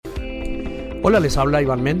Hola, les habla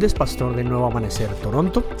Iván Mendez, pastor de Nuevo Amanecer,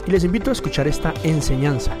 Toronto, y les invito a escuchar esta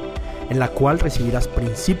enseñanza en la cual recibirás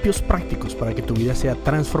principios prácticos para que tu vida sea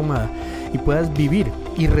transformada y puedas vivir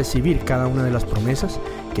y recibir cada una de las promesas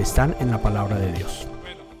que están en la palabra de Dios.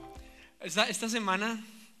 Bueno, esta semana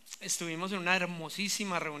estuvimos en una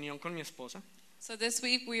hermosísima reunión con mi esposa. So this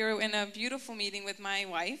week we were in a beautiful meeting with my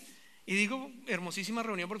wife. Y digo hermosísima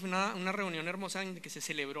reunión porque fue una reunión hermosa en que se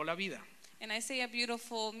celebró la vida. And I say a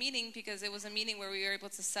beautiful meeting because it was a meeting where we were able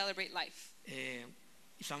to celebrate life.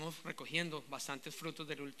 Estamos recogiendo bastantes frutos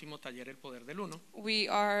del último taller El Poder del Uno. We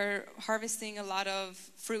are harvesting a lot of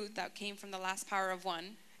fruit that came from the last Power of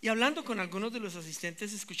One. Y hablando con algunos de los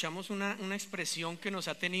asistentes escuchamos una expresión que nos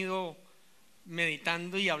ha tenido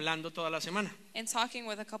meditando y hablando toda la semana. And talking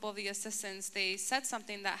with a couple of the assistants, they said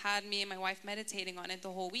something that had me and my wife meditating on it the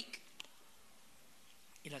whole week.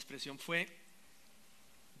 Y la expresión fue: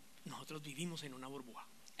 nosotros vivimos en una burbuja.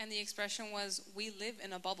 And the expression was, we live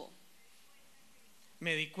in a bubble.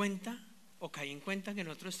 Me di cuenta o caí en cuenta que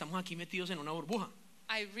nosotros estamos aquí metidos en una burbuja.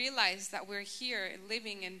 I realized that we're here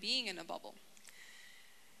living and being in a bubble.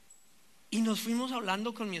 Y nos fuimos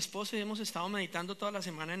hablando con mi esposa y hemos estado meditando toda la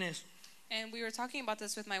semana en eso. And we were talking about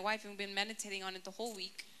this with my wife and we've been meditating on it the whole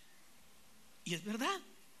week. Y es verdad,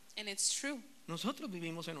 And it's true. nosotros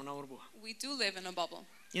vivimos en una burbuja. We do live in a bubble.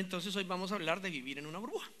 Y entonces hoy vamos a hablar de vivir en una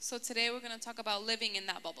burbuja. So today we're going to talk about living in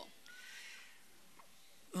that bubble.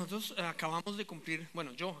 Nosotros acabamos de cumplir,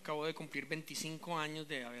 yo acabo de cumplir 25 años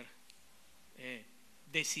de haber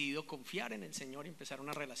decidido confiar en el Señor y empezar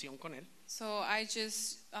una relación con Él. So I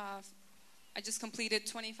just completed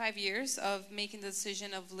 25 years of making the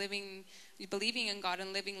decision of believing in God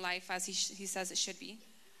and living life as He says it should be.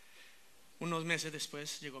 Unos meses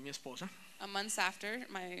después llegó mi esposa. A month after,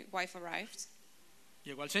 my wife arrived.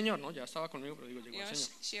 Llegó al Señor, ¿no? Ya estaba conmigo, pero llegó al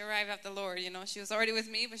Señor. She arrived at the Lord. She was already with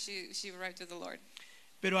me, but she arrived with the Lord.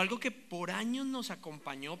 Pero algo que por años nos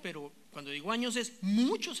acompañó, pero cuando digo años es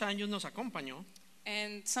muchos años nos acompañó,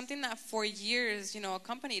 And something that for years,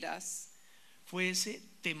 accompanied us, fue ese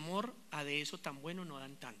temor a de eso tan bueno no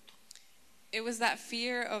dan tanto. it was that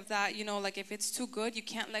fear of that, like if it's too good, you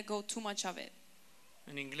can't let go too much of it.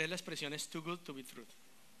 En inglés la expresión es too good to be true.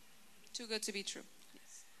 Too good to be true.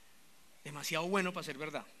 Yes. Demasiado bueno para ser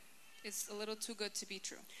verdad. It's a little too good to be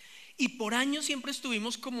true. Y por años siempre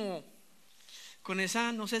estuvimos como con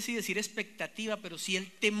esa, no sé si decir expectativa, pero sí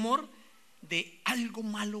el temor de algo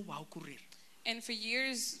malo va a ocurrir. And for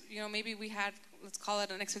years, maybe we had, let's call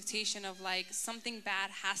it an expectation of like something bad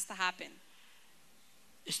has to happen.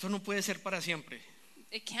 Esto no puede ser para siempre.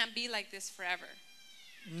 It can't be like this forever.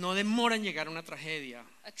 No demora en llegar una tragedia.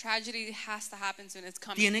 A tragedy has to happen soon. It's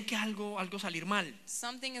coming. Tiene que algo salir mal.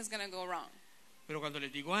 Something is going to go wrong. Pero cuando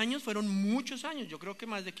les digo años, fueron muchos años, yo creo que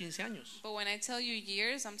más de 15 años. But when I tell you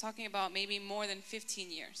years, I'm talking about maybe more than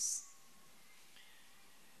 15 years.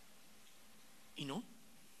 Y no.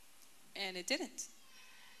 And it didn't.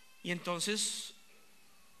 Y entonces,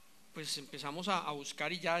 pues empezamos a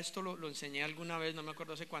buscar, y ya esto lo enseñé alguna vez, no me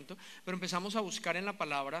acuerdo hace cuánto, pero empezamos a buscar en la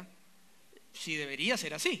palabra si debería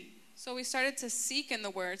ser así. So we started to seek in the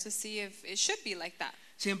Word to see if it should be like that.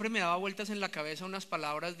 Siempre me daba vueltas en la cabeza unas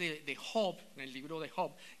palabras de Job, en el libro de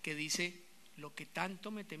Job, que dice: lo que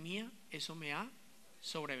tanto me temía, eso me ha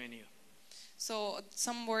sobrevenido. So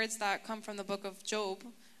some words that come from the book of Job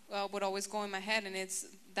would always go in my head, and it's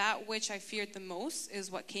that which I feared the most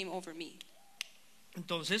is what came over me.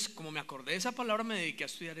 Entonces, como me acordé de esa palabra, me dediqué a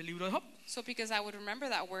estudiar el libro de Job. So because I would remember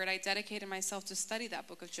that word, I dedicated myself to study that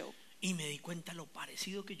book of Job. Y me di cuenta lo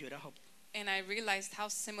parecido que yo era a Job. And I realized how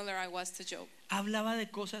similar I was to Job. Hablaba de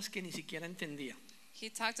cosas que ni siquiera entendía. He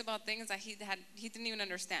talked about things that he didn't even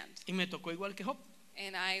understand. Y me tocó igual que Job.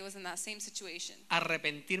 And I was in that same situation.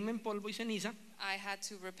 Arrepentirme en polvo y ceniza I had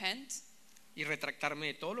to repent y retractarme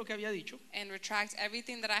de todo lo que había dicho and retract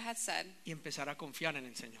everything that I had said y empezar a confiar en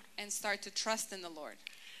el Señor. and start to trust in the Lord.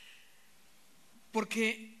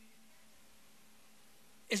 Porque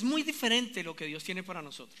es muy diferente lo que Dios tiene para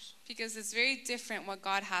nosotros. Because it's very different what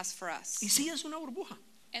God has for us. Y sí, es una burbuja.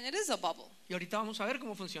 And it is a bubble. Y ahorita vamos a ver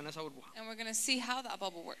cómo funciona esa burbuja. And we're going to see how that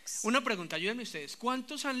bubble works. Una pregunta, ayúdenme ustedes.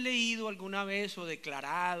 ¿Cuántos han leído alguna vez o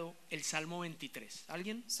declarado el Salmo 23?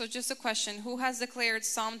 ¿Alguien? So just a question, who has declared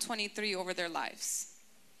Psalm 23 over their lives?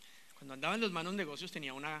 Cuando andaba en los malos negocios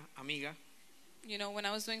tenía una amiga. When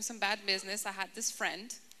I was doing some bad business, I had this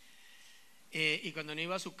friend. Y cuando no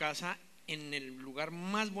iba a su casa, en el lugar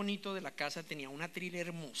más bonito de la casa tenía un atril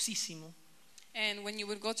hermosísimo. And when you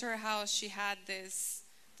would go to her house, she had this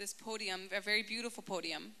podium, a very beautiful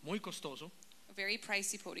podium, Muy costoso, a very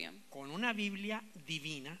pricey podium. con una Biblia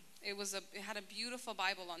divina. It had a beautiful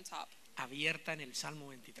Bible on top. abierta en el Salmo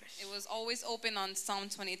 23. It was always open on Psalm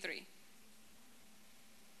 23.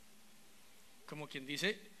 Como quien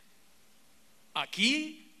dice,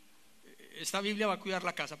 aquí esta Biblia va a cuidar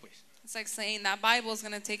la casa, pues. It's like saying that Bible is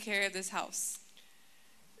going to take care of this house.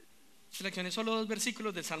 Seleccioné solo 2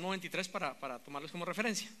 versículos del Salmo 23 para tomarlos como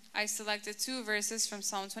referencia. I selected 2 verses from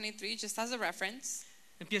Psalm 23 just as a reference.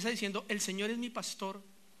 Empieza diciendo: el Señor es mi pastor,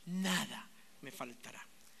 nada me faltará.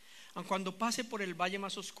 Aun cuando pase por el valle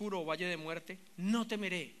más oscuro o valle de muerte, no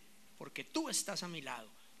temeré, porque tú estás a mi lado.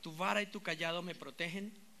 Tu vara y tu callado me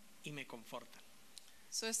protegen y me confortan.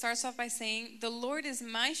 So it starts off by saying, the Lord is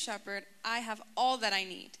my shepherd, I have all that I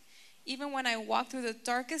need. Even when I walk through the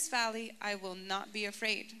darkest valley, I will not be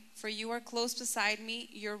afraid. For you are close beside me,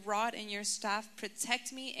 your rod and your staff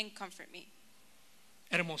protect me and comfort me.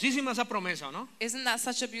 Hermosísima esa promesa, ¿no? Isn't that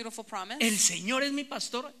such a beautiful promise? El Señor es mi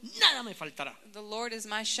pastor, nada me faltará. The Lord is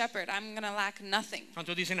my shepherd, I'm going to lack nothing.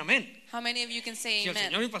 ¿Cuántos dicen amén? How many of you can say Si el Señor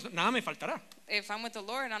es amen? mi pastor, nada me faltará. If I'm with the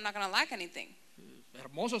Lord, I'm not going to lack anything.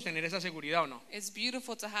 Hermoso tener esa seguridad, ¿o no? It's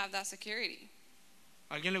beautiful to have that security.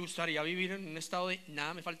 ¿A alguien le gustaría vivir en un estado de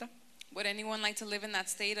nada me falta? Would anyone like to live in that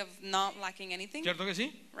state of not lacking anything? ¿Cierto que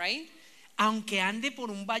sí? Right? Aunque ande por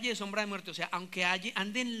un valle de sombra de muerte, o sea, aunque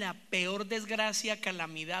ande en la peor desgracia,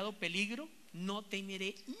 calamidad o peligro, no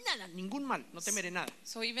temeré nada, ningún mal, no temeré nada.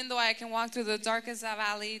 So even though I can walk through the darkest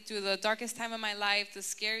valley, through the darkest time of my life, the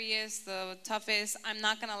scariest, the toughest, I'm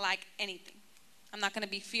not going to lack anything. I'm not going to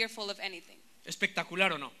be fearful of anything.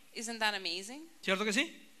 Espectacular, ¿o no? Isn't that amazing? ¿Cierto que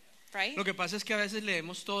sí? Right? Lo que pasa es que a veces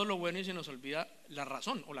leemos todo lo bueno y se nos olvida la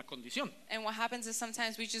razón o la condición. And what happens is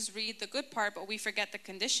sometimes we just read the good part, but we forget the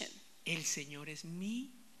condition. El Señor es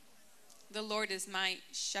mi. The Lord is my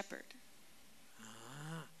shepherd.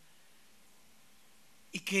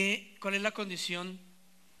 ¿Y cuál es la condición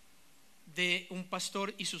de un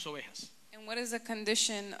pastor y sus ovejas? And what is the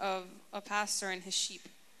condition of a pastor and his sheep?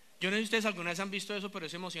 Yo no sé si ustedes alguna vez han visto eso, pero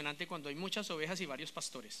es emocionante cuando hay muchas ovejas y varios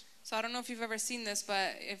pastores. So I don't know if you've ever seen this,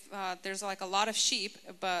 but if there's like a lot of sheep,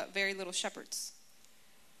 but very little shepherds.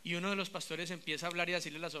 Y uno de los pastores empieza a hablar y a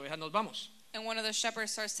decirle a las ovejas: nos vamos. And one of the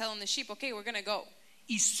shepherds starts telling the sheep, okay, we're going to go.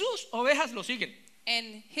 Y sus ovejas lo siguen.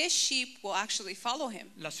 And his sheep will actually follow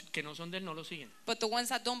him. Las que no son de él no lo siguen. But the ones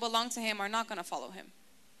that don't belong to him are not going to follow him.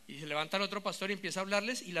 Y se levanta el otro pastor y empieza a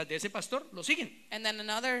hablarles, y las de ese pastor lo siguen. And then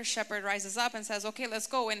another shepherd rises up and says, okay, let's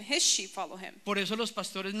go. And his sheep follow him. Por eso los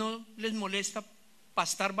pastores no les molesta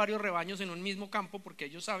pastar varios rebaños en un mismo campo, porque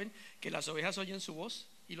ellos saben que las ovejas oyen su voz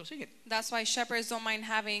y lo siguen. That's why shepherds don't mind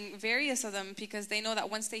having various of them, because they know that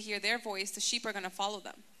once they hear their voice, the sheep are going to follow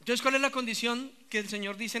them. Entonces, ¿cuál es la condición que el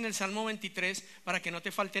Señor dice en el Salmo 23 para que no te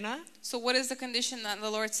falte nada? So what is the condition that the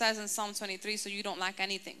Lord says in Psalm 23 so you don't lack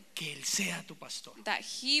anything? Que Él sea tu pastor. That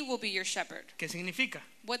he will be your shepherd. ¿Qué significa?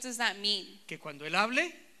 What does that mean? Que cuando Él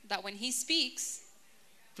hable, That when he speaks,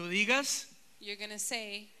 tú digas: you're going to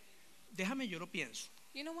say, déjame, yo lo pienso.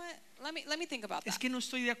 you know what? Let me think about Es that. que no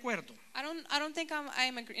estoy de acuerdo. I don't think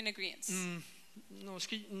I'm in agreement. No, es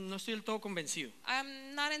que no estoy del todo convencido.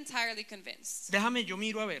 I'm not entirely convinced. Déjame, yo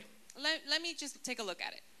miro a ver. Let me just take a look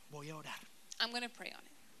at it. Voy a orar. I'm going to pray on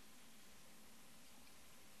it.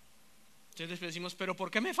 Entonces después decimos: pero ¿por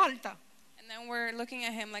qué me falta? And then we're looking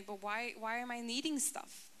at him like, but why am I needing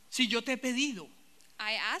stuff? Si yo te he pedido.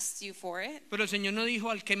 I asked you for it. Pero el Señor no dijo: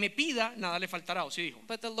 al que me pida nada le faltará, o sí dijo.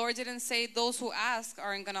 But the Lord didn't say those who ask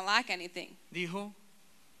aren't going to lack anything. Dijo: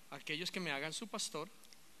 aquellos que me hagan su pastor,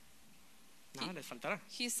 nada les faltará.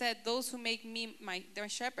 He said those who make me their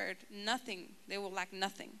shepherd, nothing, they will lack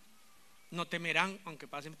nothing. No temerán aunque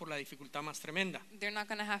pasen por la dificultad más tremenda, They're not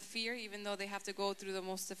going to have fear even though they have to go through the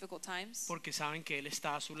most difficult times, porque saben que Él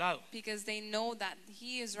está a su lado. because they know that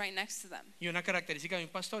he is right next to them. Y una característica de un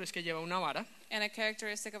pastor es que lleva una vara And a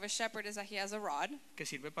characteristic of a shepherd is that he has a rod que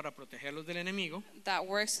sirve para protegerlos del enemigo that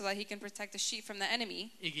works so that he can protect the sheep from the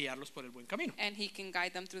enemy, y guiarlos por el buen camino. and he can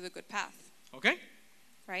guide them through the good path. ¿Ok?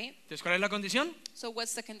 Right? Entonces, ¿cuál es la condición? So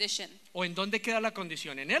what's the condition? ¿O en dónde queda la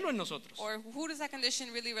condición? ¿En Él o en nosotros? Or who does that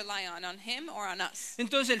condition really rely on him or on us?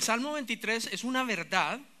 Entonces el Salmo 23 es una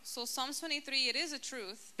verdad, So Psalms 23, it is a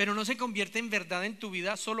truth, pero no se convierte en verdad en tu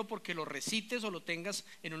vida solo porque lo recites o lo tengas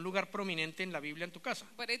en un lugar prominente en la Biblia en tu casa.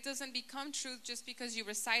 but it doesn't become truth just because you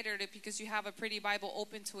recited it, because you have a pretty Bible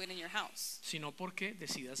open to it in your house, Sino porque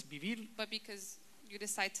decidas vivir but because you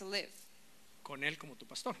decide to live con Él como tu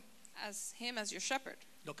pastor. as him as your shepherd.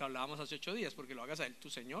 Lo que hablábamos hace 8 días, porque lo hagas a Él tu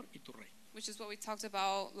Señor y tu Rey. which is what we talked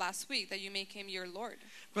about last week, that you make him your Lord.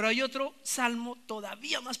 Pero hay otro salmo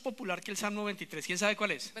todavía más popular que el Salmo 23. ¿Quién sabe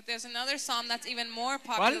cuál es? But there's another psalm that's even more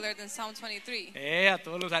popular than Psalm 23. A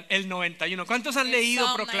todos los el 91. ¿Cuántos han It's leído,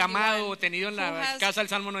 Psalm proclamado 91. o tenido en Who la has- casa el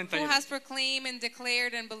Salmo Who 91? has proclaimed and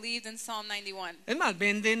declared and believed in Psalm 91? Es más,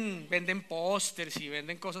 venden pósters y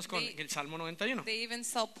venden cosas con They- el Salmo 91. They even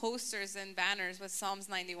sell posters and banners with Psalms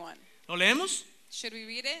 91. ¿Lo leemos? Should we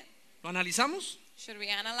read it? ¿Lo analizamos? Should we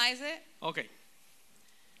analyze it? Ok.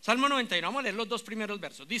 Salmo 91, vamos a leer los dos primeros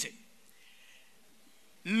versos. Dice: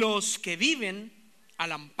 los que viven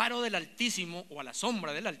al amparo del Altísimo o a la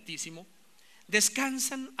sombra del Altísimo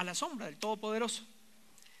descansan a la sombra del Todopoderoso.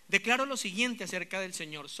 Declaro lo siguiente acerca del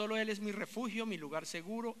Señor: solo Él es mi refugio, mi lugar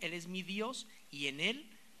seguro, Él es mi Dios y en Él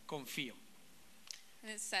confío.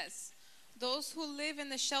 And it says, those who live in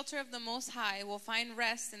the shelter of the Most High will find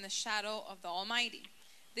rest in the shadow of the Almighty.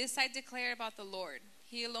 This I declare about the Lord.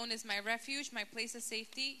 He alone is my refuge, my place of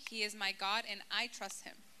safety. He is my God, and I trust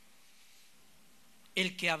him.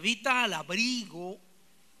 El que habita al abrigo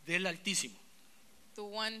del Altísimo, The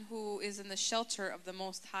one who is in the shelter of the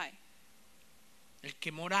Most High. el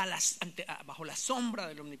que mora bajo la sombra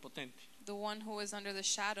del Omnipotente. The one who is under the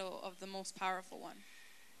shadow of the Most Powerful One.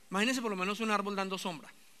 Imagínese por lo menos un árbol dando sombra.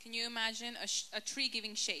 Can you imagine a tree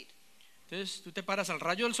giving shade? Entonces tú te paras al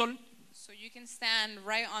rayo del sol So you can stand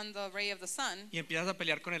right on the ray of the sun, y empiezas a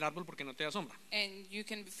pelear con el árbol porque no te da sombra. and you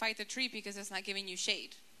can fight the tree because it's not giving you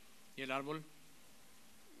shade. Y el árbol,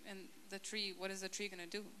 And the tree, what is the tree going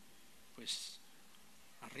to do? pues,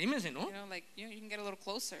 arrímese, ¿no? You can get a little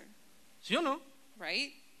closer, ¿Sí o no?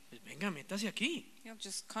 right? Pues venga, métase aquí.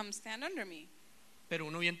 Just come stand under me. Pero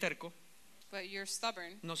uno bien terco: But you're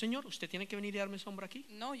stubborn. no señor, usted tiene que venir y darme sombra aquí.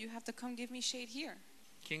 No, you have to come give me shade here.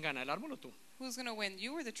 ¿Quién gana, el árbol o tú? Who's going to win,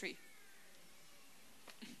 you or the tree?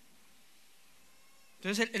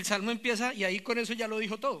 Entonces el salmo empieza y ahí con eso ya lo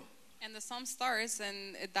dijo todo. And the psalm starts,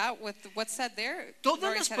 and that with what's said there. Todas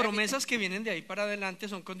already las said everything. promesas que vienen de ahí para adelante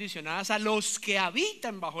son condicionadas a los que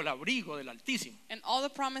habitan bajo el abrigo del Altísimo. And all the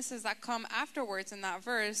promises that come afterwards in that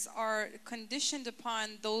verse are conditioned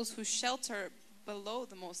upon those who shelter below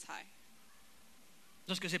the Most High.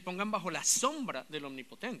 Los que se pongan bajo la sombra del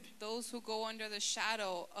Omnipotente, Those who go under the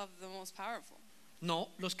shadow of the Most Powerful. no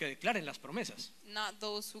los que declaren las promesas. Not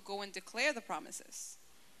those who go and declare the promises.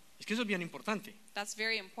 Es que eso es bien importante, That's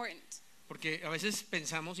very important. porque a veces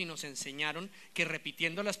pensamos y nos enseñaron que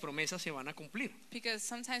repitiendo las promesas se van a cumplir. Because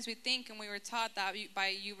sometimes we think and we were taught that by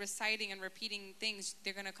you reciting and repeating things,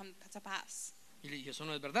 they're going to come to pass. Y eso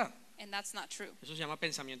no es verdad. And that's not true. Eso se llama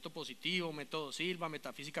pensamiento positivo, método Silva,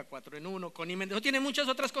 metafísica 4 en 1, Connie Mendez. Eso tiene muchas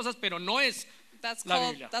otras cosas, pero no es That's la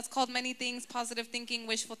called Biblia. that's called many things, positive thinking,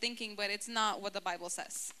 wishful thinking, but it's not what the Bible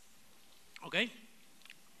says. ¿Ok?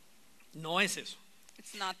 No es eso.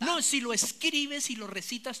 It's not that. No, si lo escribes y lo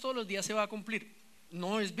recitas todos los días se va a cumplir.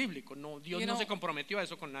 No es bíblico. No, Dios You no know- se comprometió a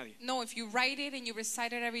eso con nadie. No, if you write it and you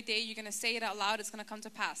recite it every day, you're going to say it out loud, it's going to come to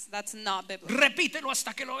pass. That's not biblical. Repítelo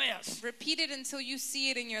hasta que lo veas. Repeat it until you see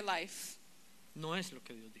it in your life. No es lo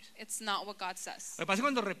que Dios dice. It's not what God says. Lo que pasa es que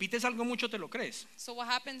cuando repites algo mucho te lo crees, So what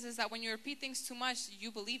happens is that when you repeat things too much,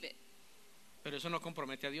 you believe it. pero eso no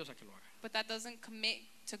compromete a Dios a que lo haga. But that doesn't commit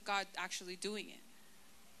to God actually doing it.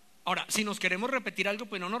 Ahora, si nos queremos repetir algo,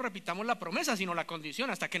 pues no nos repitamos la promesa, sino la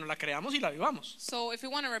condición, hasta que nos la creamos y la vivamos. So if we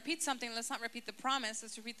want to repeat something, let's not repeat the promise,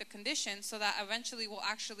 let's repeat the condition so that eventually we'll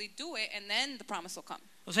actually do it and then the promise will come.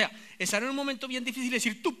 O sea, estar en un momento bien difícil y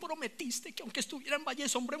decir: tú prometiste que aunque estuviera en valle de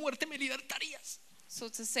sombra de muerte me libertarías. So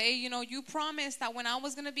to say, you promised that when I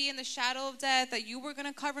was going to be in the shadow of death, that you were going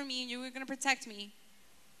to cover me and you were going to protect me.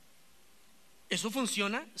 Eso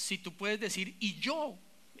funciona si tú puedes decir: y yo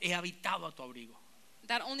he habitado a tu abrigo.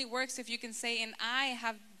 That only works if you can say, and I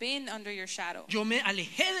have been under your shadow. Yo me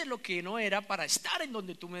alejé de lo que no era para estar en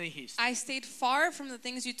donde tú me dijiste. I stayed far from the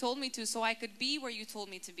things you told me to so I could be where you told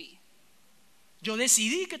me to be. Yo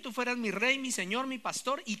decidí que tú fueras mi rey, mi señor, mi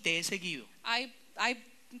pastor, y te he seguido. I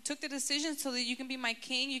took the decision so that you can be my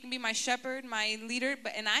king, you can be my shepherd, my leader,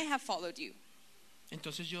 and I have followed you.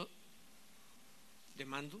 Entonces yo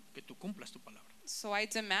demando que tú cumplas tu palabra. So I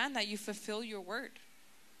demand that you fulfill your word.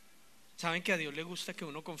 ¿Saben que a Dios le gusta que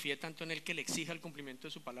uno confíe tanto en Él que le exija el cumplimiento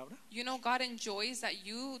de su palabra? God enjoys that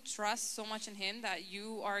you trust so much in him that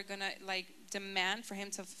you are going to demand for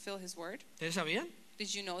him to fulfill his word. ¿Ustedes sabían?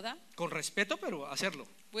 Did you know that? Con respeto, pero hacerlo.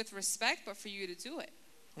 With respect, but for you to do it.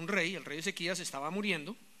 Un rey, el rey Ezequías, estaba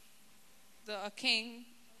muriendo. A king,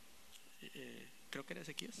 Creo que era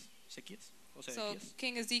Ezequías o so Sedequías.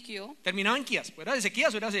 King Ezekiel. Terminaba en Quías. ¿Era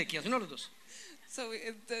Ezequías o era Sedequías? Uno de los dos. So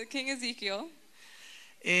the King Ezekiel,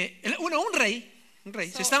 Un rey un rey,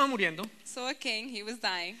 So- se estaba muriendo So a king, he was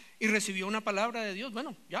dying, y recibió una palabra de Dios.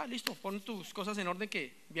 Bueno, ya listo, pon tus cosas en orden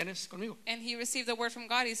que vienes conmigo. and he received a word from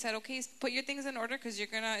God. He said, "Okay, put your things in order because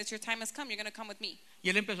it's your time has come. You're gonna come with me." Y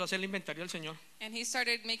él empezó a hacer el inventario al Señor. And he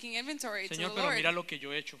started making inventory to Señor, the pero Lord. mira lo que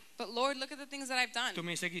yo he hecho. But Lord, look at the things that I've done. Tú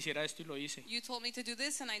me dijiste que hiciera esto y lo hice. You told me to do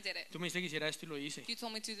this, and I did it. Tú me dijiste que hiciera esto y lo hice. You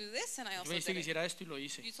told me to do this, and I Tú also me dijiste did que it. hiciera esto y lo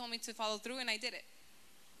hice. You told me to follow through, and I did it.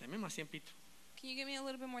 Dame más tiempito. Can you give me a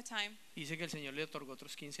little bit more time? Dice que el Señor le otorgó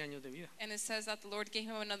otros 15 años de vida. And it says that the Lord gave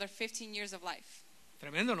him another 15 years of life.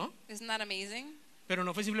 Tremendo, ¿no? Isn't that amazing? Pero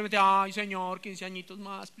no fue simplemente, ay, Señor, 15 añitos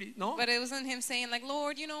más, please. No, But it wasn't him saying like,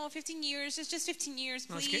 Lord, 15 years, it's just 15 years,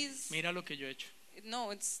 no, es que please. mira lo que yo he hecho. No,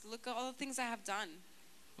 it's look at all the things I have done.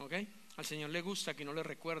 ¿Ok? Al Señor le gusta que uno le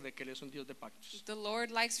recuerde que Él es un Dios de pactos. The Lord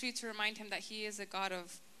likes for you to remind him that he is a God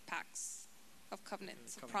of pacts, of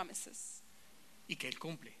covenants, of Covenant. promises, Y que Él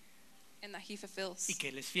cumple. and that he fulfills, Y que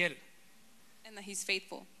Él es fiel and that he's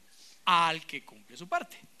faithful al que cumple su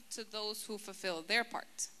parte. to those who fulfill their part.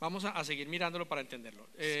 Vamos a seguir mirándolo para entenderlo.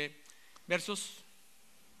 Versos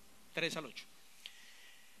 3 al 8.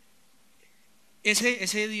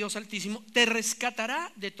 Ese Dios altísimo te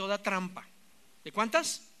rescatará de toda trampa. ¿De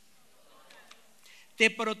cuántas? Te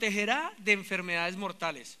protegerá de enfermedades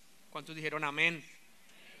mortales. ¿Cuántos dijeron amén?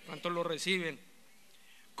 ¿Cuántos lo reciben?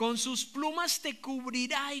 Con sus plumas te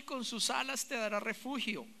cubrirá y con sus alas te dará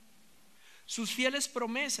refugio. Sus fieles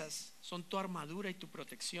promesas son tu armadura y tu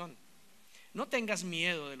protección. No tengas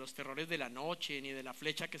miedo de los terrores de la noche ni de la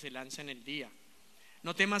flecha que se lanza en el día.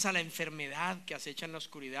 No temas a la enfermedad que acecha en la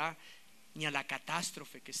oscuridad, ni a la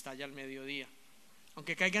catástrofe que estalla al mediodía.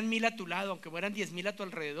 Aunque caigan 1000 a tu lado, aunque mueran 10,000 a tu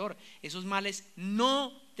alrededor, esos males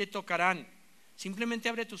no te tocarán. Simplemente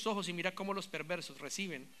abre tus ojos y mira cómo los perversos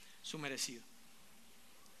reciben su merecido.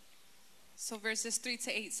 So verses 3 to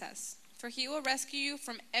 8 says, "For he will rescue you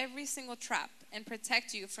from every single trap and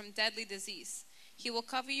protect you from deadly disease. He will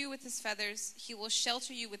cover you with his feathers. He will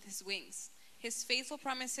shelter you with his wings. His faithful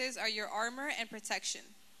promises are your armor and protection.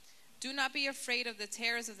 Do not be afraid of the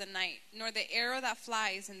terrors of the night, nor the arrow that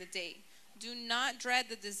flies in the day. Do not dread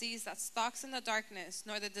the disease that stalks in the darkness,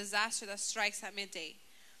 nor the disaster that strikes at midday.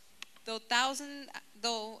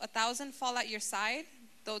 Though a thousand fall at your side,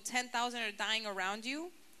 though 10,000 are dying around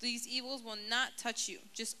you, these evils will not touch you.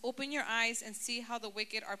 Just open your eyes and see how the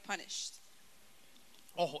wicked are punished."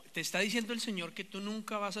 Ojo, te está diciendo el Señor que tú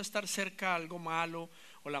nunca vas a estar cerca de algo malo,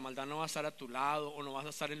 o la maldad no va a estar a tu lado, o no vas a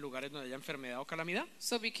estar en lugares donde haya enfermedad o calamidad.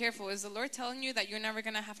 So be careful. Is the Lord telling you that you're never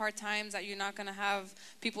going to have hard times, that you're not going to have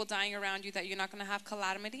people dying around you, that you're not going to have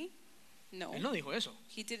calamity? No, Él no dijo eso.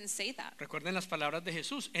 he didn't say that. Recuerden las palabras de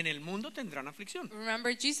Jesús: en el mundo tendrán aflicción,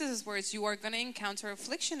 Remember Jesus' words, you are going to encounter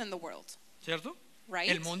affliction in the world, ¿cierto? right?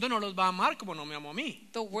 El mundo no los va a amar como no me amó a mí.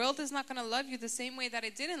 The world is not going to love you the same way that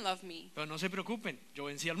it didn't love me. Pero no se preocupen, yo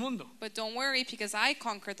vencí al mundo. But don't worry, because I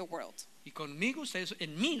conquered the world. Y conmigo ustedes,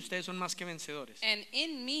 en mí ustedes son más que vencedores. And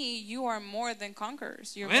in me, you are more than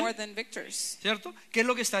conquerors. You're Amén. more than victors. ¿Cierto? ¿Qué es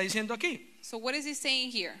lo que está diciendo aquí? So what is he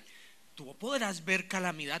saying here? Tú podrás ver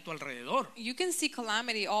calamidad a tu alrededor. You can see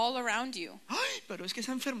calamity all around you. Ay, pero es que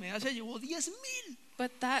esa enfermedad se llevó 10,000.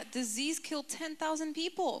 But that disease killed 10,000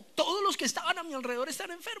 people. Todos los que estaban a mi alrededor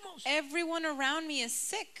están enfermos. Everyone around me is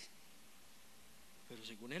sick. Pero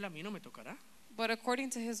según él a mí no me tocará. But according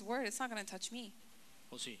to his word, it's not going to touch me,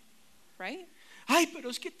 ¿O sí? right? Ay, pero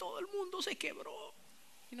es que todo el mundo se quebró.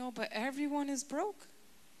 But everyone is broke.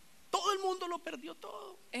 Todo el mundo lo perdió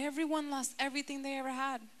todo. Everyone lost everything they ever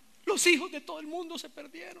had. Los hijos de todo el mundo se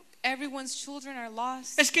perdieron. Everyone's children are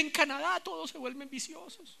lost. Es que en Canadá todos se vuelven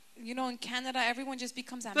viciosos. In Canada, everyone just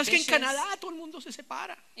becomes No, es que en ambitious. Canadá todo el mundo se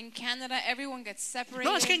separa. In Canada, everyone gets separated.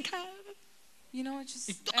 No, es que en Canadá. It's just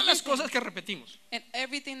Y todas las everything. cosas que repetimos. And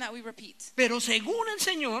everything that we repeat. Pero según el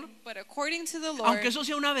Señor, But according to the Lord, aunque eso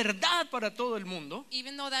sea una verdad para todo el mundo,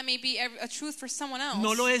 even though that may be a truth for someone else,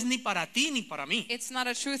 no lo es ni para ti ni para mí. it's not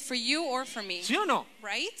a truth for you or for me, ¿Sí o no?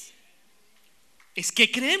 right? Es que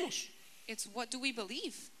creemos. It's what do we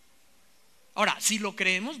believe? Ahora, si lo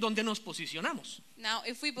creemos, ¿dónde nos posicionamos? Now,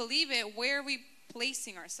 if we believe it, where are we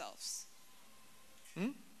placing ourselves?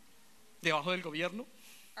 ¿Debajo del gobierno?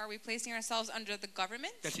 Are we placing ourselves under the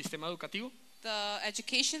government, ¿Del sistema educativo? the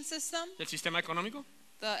education system, ¿Del sistema económico?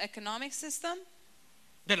 the economic system,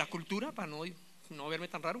 ¿De la cultura, para no verme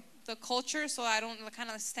tan raro? the culture, so I don't kind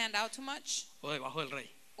of stand out too much? ¿O debajo del rey?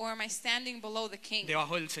 Or am I standing below the king,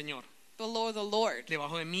 Debajo del Señor, below the Lord,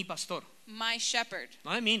 debajo de mi pastor. my shepherd?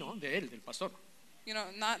 No de mí, no, de él, del pastor.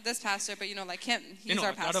 Not this pastor, but like him. Y He's no,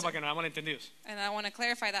 our claro, pastor. para que no hagamos malentendidos. And I want to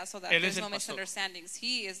clarify that so that Él there's es no el pastor. misunderstandings.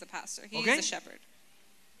 He is the pastor. He Okay. is the shepherd.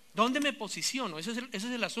 ¿Dónde me posiciono? Ese es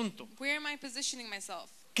el asunto. Where am I positioning myself?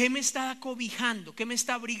 ¿Qué me está cobijando? ¿Qué me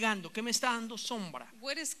está abrigando? ¿Qué me está dando sombra?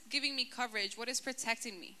 What is giving me coverage? What is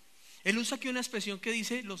protecting me? Él usa aquí una expresión que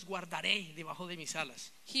dice: los guardaré debajo de mis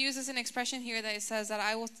alas. He uses an expression here that it says that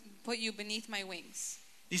I will put you beneath my wings.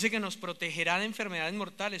 Dice que nos protegerá de enfermedades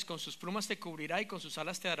mortales, con sus plumas te cubrirá y con sus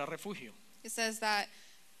alas te dará refugio. It says that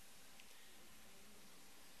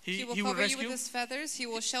He he will will cover you rescue. with his feathers, he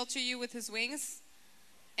will shelter you with his wings,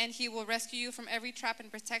 and he will rescue you from every trap and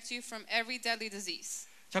protect you from every deadly disease.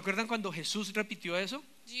 ¿Se acuerdan cuando Jesús repitió eso?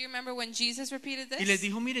 Do you remember when Jesus repeated Y les this?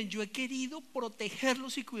 dijo: miren, yo he querido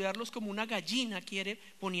protegerlos y cuidarlos como una gallina quiere,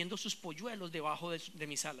 poniendo sus polluelos debajo de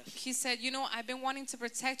mis alas. He said, you know, I've been wanting to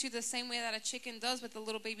protect you the same way that a chicken does with the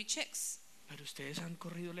little baby chicks. Pero ustedes han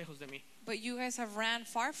corrido lejos de mí. But you guys have ran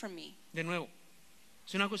far from me. De nuevo,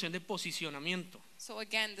 es una cuestión de posicionamiento. So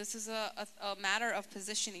again, this is a matter of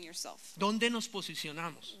positioning yourself. ¿Dónde nos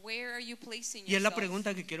posicionamos? Where are you placing Y es la yourself?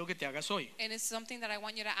 pregunta que quiero que te hagas hoy. And it's something that I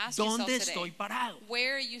want you to ask yourself ¿Dónde today. estoy parado?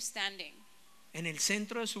 Where are you standing? ¿En el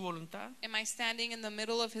centro de su voluntad? Am I standing in the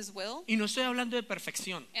middle of his will? Y no estoy hablando de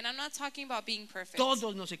perfección. And I'm not talking about being perfect.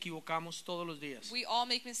 Todos nos equivocamos todos los días. We all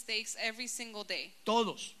make mistakes every single day.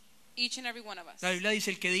 Todos. Each and every one of us. La Biblia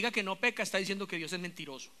dice: el que diga que no peca está diciendo que Dios es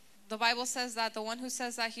mentiroso. The Bible says that the one who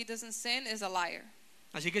says that he doesn't sin is a liar.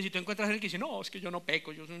 Así que si tú encuentras a alguien que dice: no, es que yo no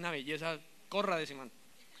peco, yo soy una belleza, corra de ese man.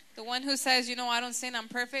 The one who says, you know, I don't sin, I'm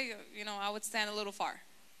perfect, you know, I would stand a little far.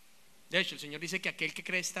 De hecho, el Señor dice que aquel que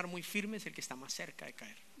cree estar muy firme es el que está más cerca de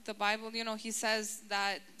caer. The Bible, you know, he says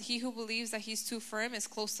that he who believes that he's too firm is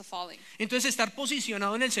close to falling. Entonces, estar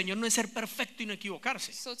posicionado en el Señor no es ser perfecto y no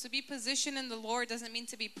equivocarse, So to be positioned in the Lord doesn't mean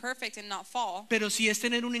to be perfect and not fall. pero sí es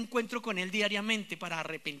tener un encuentro con Él diariamente para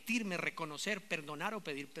arrepentirme, reconocer, perdonar o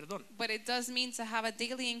pedir perdón. But it does mean to have a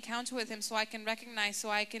daily encounter with him so I can recognize, so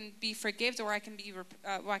I can be forgiven, or I can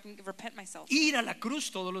repent myself. Ir a la cruz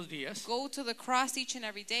todos los días, Go to the cross each and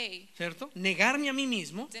every day. ¿cierto? Negarme a mí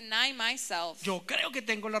mismo. Deny myself. Yo creo que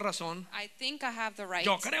tengo la razón. I think I have the right.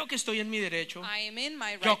 Yo creo que estoy en mi derecho. I am in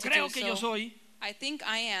my right Yo to creo do que yo so. soy, I think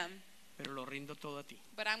I am, pero lo rindo todo a ti,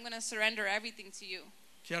 but I'm going to surrender everything to you.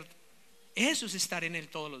 ¿cierto? Eso es estar en Él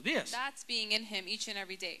todos los días. That's being in him each and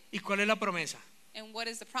every day. ¿Y cuál es la promesa? And what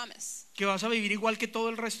is the promise? ¿Que vas a vivir igual que todo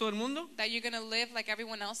el resto del mundo? That you're going to live like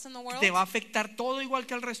everyone else in the world? ¿Te va a afectar todo igual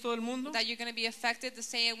que al resto del mundo? That you're going to be affected the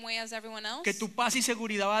same way as everyone else? ¿Que tu paz y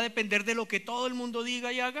seguridad va a depender de lo que todo el mundo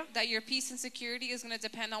diga y haga? That your peace and security is going to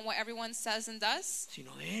depend on what everyone says and does?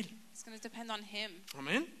 Sino de Él. It's going to depend on him.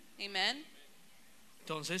 Amén. Amen.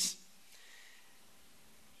 Entonces,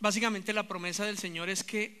 básicamente la promesa del Señor es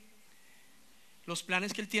que los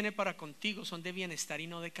planes que Él tiene para contigo son de bienestar y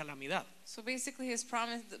no de calamidad. So basically his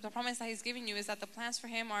promise, the promise that he's giving you is that the plans for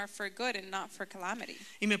him are for good and not for calamity.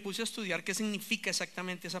 Y me puse a estudiar qué significa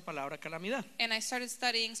exactamente esa palabra calamidad. And I started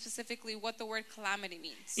studying specifically what the word calamity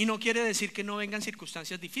means. Y no quiere decir que no vengan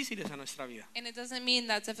circunstancias difíciles a nuestra vida, And it doesn't mean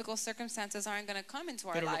that difficult circumstances aren't going to come into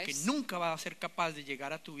our pero lo que lives. nunca va a ser capaz de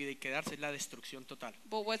llegar a tu vida y quedarse es la destrucción total.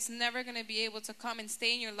 But what's never going to be able to come and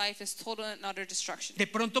stay in your life is total and utter destruction. De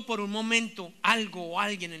pronto, por un momento, algo o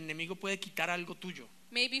alguien, el enemigo puede quitar algo tuyo.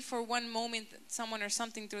 Maybe for one moment someone or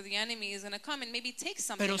something through the enemy is going to come and maybe take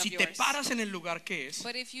something Pero of si te yours. paras en el lugar que es,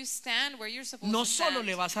 But if you stand where you're supposed no to solo stand,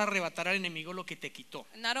 le vas a arrebatar al enemigo lo que te quitó,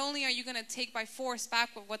 not only are you going to take by force back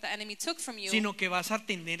what the enemy took from you, sino que vas a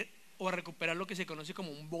tener o a recuperar lo que se conoce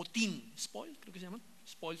como un botín, spoil, creo que se llaman,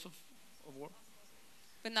 spoils of war.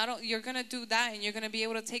 but you're going to do that and you're going to be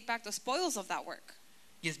able to take back the spoils of that work.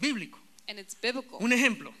 Y es bíblico. And it's biblical. Un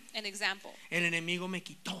ejemplo, An example. el enemigo me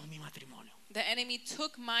quitó mi matrimonio. The enemy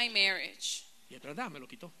took my marriage. Y es verdad, me lo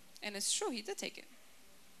quitó. And it's true, he did take it.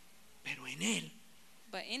 Pero en Él,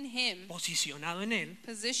 But in him, posicionado en Él,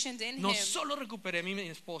 positioned in no him, solo recuperé mi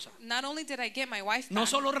esposa, not only did I get my wife no back,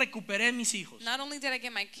 solo recuperé mis hijos not only did I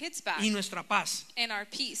get my kids back y nuestra paz, and our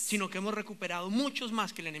peace, sino que hemos recuperado muchos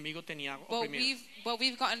más que el enemigo tenía oprimido. but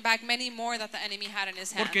we've gotten back many more that the enemy had in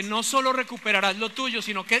his hands. Porque no solo recuperarás lo tuyo,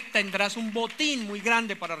 sino que tendrás un botín muy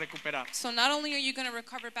grande para recuperar. So not only are you going to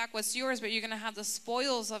recover back what's yours, but you're going to have the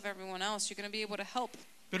spoils of everyone else. You're going to be able to help.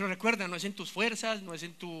 Pero recuerda, no es en tus fuerzas, no es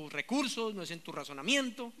en tus recursos, no es en tu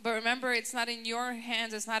razonamiento, But remember, it's not in your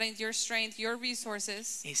hands, it's not in your strength, your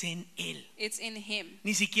resources. es en Él. It's in him.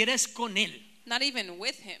 Ni siquiera es con Él, Not even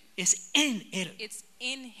with him. es en Él. It's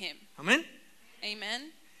in him. Amén.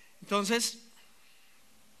 Amen. Entonces,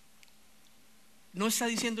 No está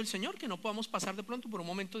diciendo el Señor que no podamos pasar de pronto por un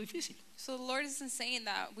momento difícil. So the Lord isn't saying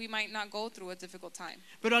that we might not go through a difficult time.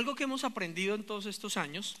 Pero algo que hemos aprendido en todos estos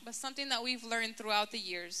años, But something that we've learned throughout the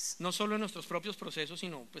years, no solo en nuestros propios procesos,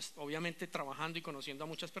 sino pues obviamente trabajando y conociendo a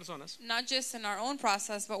muchas personas, not just in our own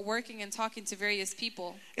process, but working and talking to various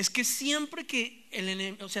people, es que siempre que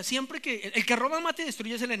siempre que el que roba, mata y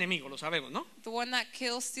destruye es el enemigo, lo sabemos, ¿no? the one that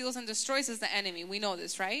kills, steals, and destroys is the enemy. We know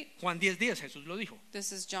this, right? Juan 10:10, Jesús lo dijo.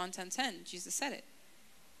 This is John 10:10. Jesus said it.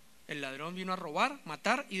 El ladrón vino a robar,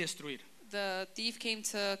 matar y destruir. The thief came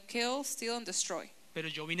to kill, steal, and destroy. Pero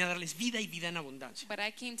yo vine a darles vida y vida en abundancia. But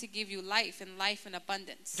I came to give you life and life in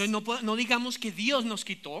abundance. Entonces no digamos que Dios nos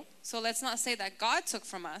quitó, So let's not say that God took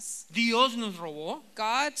from us. Dios nos robó,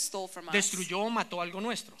 God stole from us. destruyó o mató algo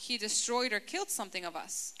nuestro. He destroyed or killed something of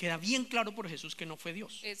us. Queda bien claro por Jesús que no fue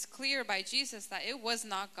Dios, It's clear by Jesus that it was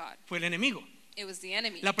not God. fue el enemigo. It was the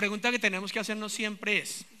enemy. La pregunta que tenemos que hacernos siempre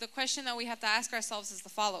es: The question that we have to ask ourselves is the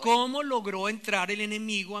following. ¿cómo logró entrar el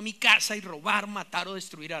enemigo a mi casa y robar, matar o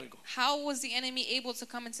destruir algo? How was the enemy able to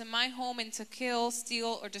come into my home and to kill,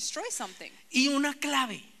 steal, or destroy something? Y una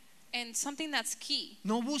clave: And something that's key.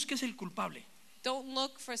 no busques el culpable. Don't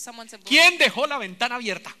look for someone to blame. ¿Quién dejó la ventana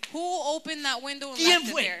abierta? Who opened that window and ¿Quién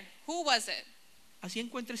left fue? it there? Who was it? Así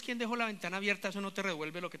encuentres quién dejó la ventana abierta, eso no te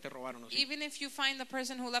revuelve lo que te robaron, ¿o sí? Even if you find the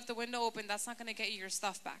person who left the window open, that's not going to get you your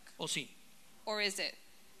stuff back. ¿O sí? Or is it?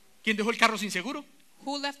 ¿Quién dejó el carro sin seguro?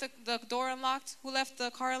 Who left the door unlocked? Who left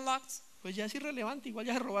the car unlocked? Pues ya es irrelevante, igual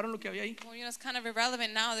ya se robaron lo que había ahí. Well, it's kind of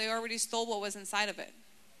irrelevant now. They already stole what was inside of it.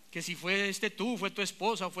 Que si fue tú, fue tu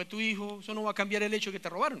esposa, fue tu hijo, eso no va a cambiar el hecho de que te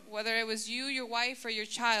robaron. Whether it was you, your wife, or your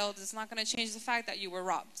child, it's not going to change the fact that you were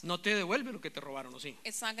robbed. No te devuelve lo que te robaron, ¿o sí?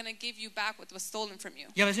 It's not going to give you back what was stolen from you.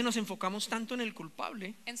 Y a veces nos enfocamos tanto en el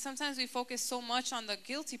culpable And sometimes we focus so much on the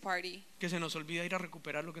guilty party que se nos olvida ir a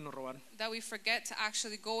recuperar lo que nos robaron. that we forget to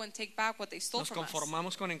actually go and take back what they stole Nos from us.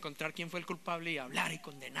 conformamos con encontrar quién fue el culpable y hablar y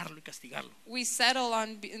condenarlo y castigarlo. We settle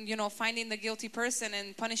on, finding the guilty person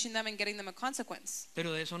and punishing them and getting them a consequence.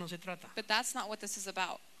 Pero de eso no se trata. But that's not what this is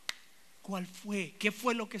about. ¿Cuál fue? ¿Qué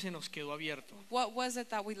fue lo que se nos quedó abierto? What was it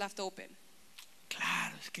that we left open?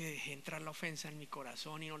 Claro, es que dejé entrar la ofensa en mi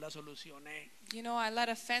corazón y no la solucioné. I let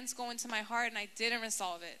offense go into my heart and I didn't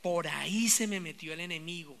resolve it. Por ahí se me metió el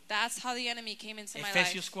enemigo. That's how the enemy came into my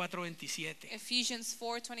Efesios life. 4:27. Ephesians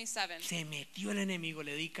 4:27. Se metió el enemigo,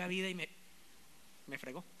 le di cabida y me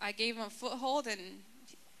fregó. I gave him a foothold and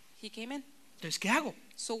he came in. Entonces, ¿qué hago?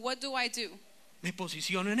 So what do? Me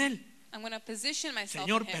posiciono en él. I'm going to position myself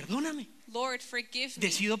Señor, in him. perdóname. Lord, forgive me.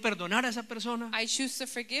 Decido perdonar a esa persona. I choose to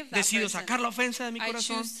forgive that Decido person. sacar la ofensa de mi I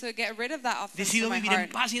corazón. choose to get rid of that offense Decido from my vivir en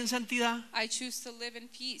heart. paz y en santidad. I choose to live in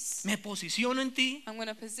peace. Me posiciono en ti. I'm going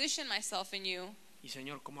to position myself in you. Y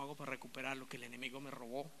Señor, ¿cómo hago para recuperar lo que el enemigo me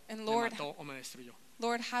robó, And me Lord, mató o me destruyó?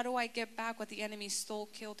 Lord, how do I get back what the enemy stole,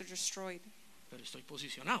 killed, or destroyed? Pero estoy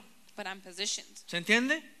posicionado. But I'm positioned. ¿Se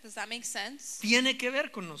entiende? Does that make sense? Tiene que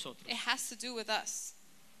ver con nosotros. It has to do with us.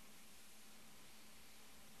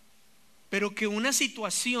 Pero que una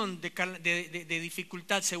situación de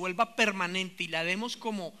dificultad se vuelva permanente y la demos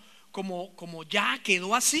como ya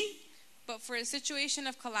quedó así, But for a situation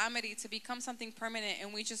of calamity to become something permanent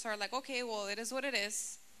and we just are like, okay, well, it is what it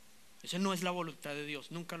is. esa no es la voluntad de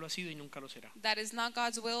Dios, nunca lo ha sido y nunca lo será. That is not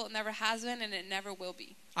God's will. It never has been and it never will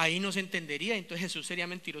be. Ahí no se entendería, entonces Jesús sería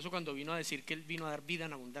mentiroso cuando vino a decir que Él vino a dar vida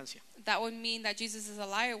en abundancia, That would mean that Jesus is a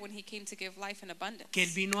liar when he came to give life in abundance. que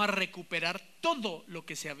Él vino a recuperar todo lo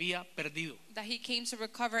que se había perdido. That he came to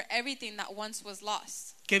recover everything that once was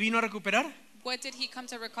lost. ¿Qué vino a recuperar? What did he come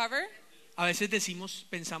to recover? A veces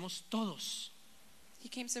pensamos todos. He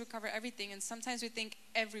came to recover everything, and sometimes we think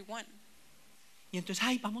everyone. Y entonces,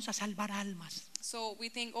 ay, vamos a salvar almas. So we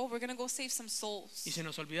think, oh, we're going to go save some souls. Y se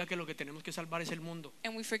nos olvida que lo que tenemos que salvar es el mundo.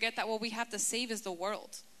 And we forget that what we have to save is the world.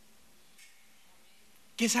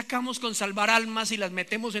 ¿Qué sacamos con salvar almas y las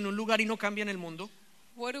metemos en un lugar y no cambian el mundo?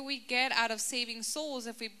 What do we get out of saving souls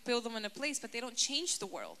if we build them in a place, but they don't change the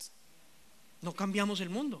world? No cambiamos el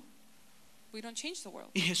mundo. We don't change the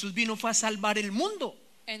world. Y Jesús fue a salvar el mundo.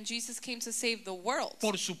 And Jesus came to save the world.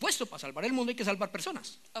 Por supuesto, para salvar el mundo hay que salvar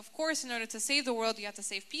personas. Of course, in order to save the world, you have to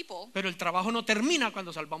save people. Pero el trabajo no termina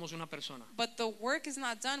cuando salvamos una persona. But the work is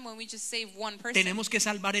not done when we just save one person. Tenemos que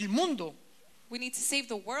salvar el mundo. We need to save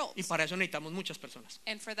the world. Y para eso necesitamos muchas personas.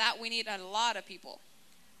 And for that, we need a lot of people.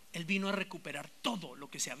 Él vino a recuperar todo lo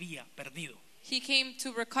que se había perdido. He came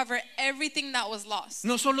to recover everything that was lost.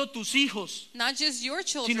 No solo tus hijos, Not just your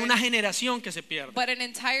sino children, una generación que se pierde. but an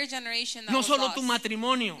entire generation that No was solo lost. tu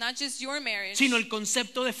matrimonio, Not just your marriage, sino el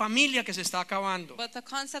concepto de familia que se está acabando. but the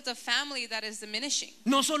concept of family that is diminishing.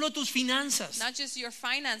 No solo tus finanzas, Not just your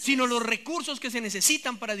finances, sino los recursos que se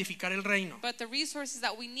necesitan para edificar el reino. but the resources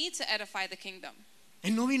that we need to edify the kingdom.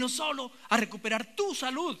 Él no vino solo a recuperar tu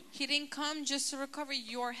salud, He didn't come just to recover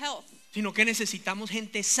your health, sino que necesitamos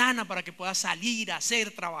gente sana para que pueda salir, hacer,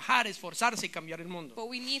 trabajar, esforzarse y cambiar el mundo. but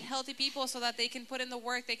we need healthy people so that they can put in the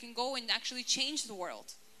work, they can go and actually change the world.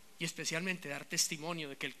 Y especialmente dar testimonio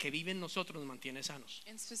de que el que vive en nosotros nos mantiene sanos.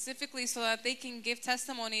 And specifically so that they can give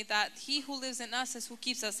testimony that he who lives in us is who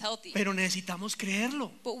keeps us healthy. Pero necesitamos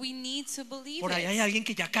creerlo. But we need to believe Por ahí it. hay alguien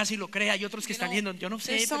que ya casi lo cree, hay otros que You están know, diciendo, yo no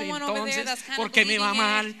sé, there's pero someone over there entonces, that's kind ¿por of qué me va believing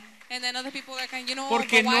mal? it, and then other people are kind of,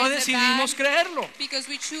 Porque but why no is it decidimos bad? creerlo. Because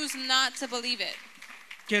we choose not to believe it.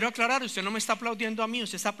 Quiero aclarar, usted no me está aplaudiendo a mí,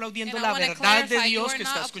 usted está aplaudiendo And la I want to verdad de clarify, you Dios are que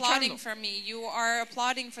está not applauding escuchando. for me. You are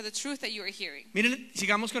applauding for the truth that you are hearing. Miren,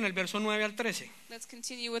 sigamos con el verso 9 al 13. Let's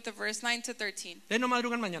continue with the verse 9 to 13. Ustedes no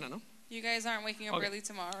madrugan mañana, ¿no? You guys aren't waking up Okay. early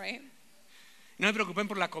tomorrow, right? No me preocupen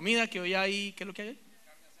por la comida que hoy hay, ¿qué es lo que hay hoy?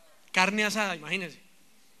 Carne asada, imagínense.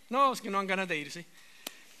 No, es que no dan ganas de irse.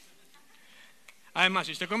 Además,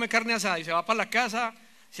 si usted come carne asada y se va para la casa,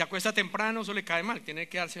 se acuesta temprano, eso le cae mal. Tiene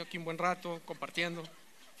que quedarse aquí un buen rato compartiendo.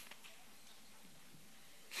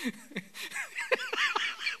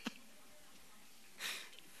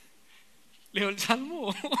 Leo el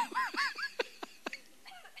salmo.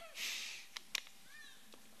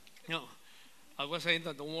 No, I was saying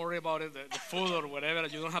that don't worry about it, the food or whatever.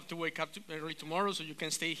 You don't have to wake up early tomorrow, so you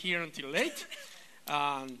can stay here until late.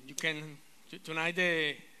 You can tonight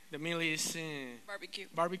the meal is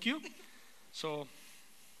barbecue. So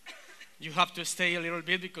you have to stay a little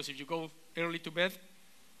bit because if you go early to bed,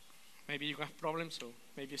 maybe you have problems. So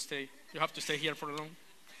maybe you have to stay here for a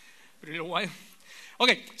little while.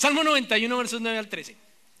 Okay, Salmo 91, versos 9 al 13.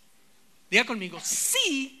 Diga conmigo,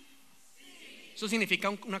 sí. Eso significa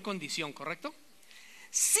una condición, ¿correcto?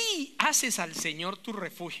 Si haces al Señor tu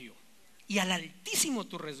refugio y al Altísimo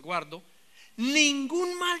tu resguardo,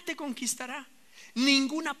 ningún mal te conquistará,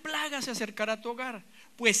 ninguna plaga se acercará a tu hogar,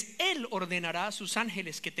 pues Él ordenará a sus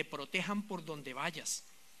ángeles que te protejan por donde vayas,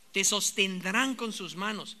 te sostendrán con sus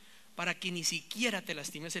manos para que ni siquiera te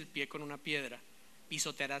lastimes el pie con una piedra.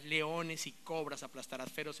 Pisotearás leones y cobras, aplastarás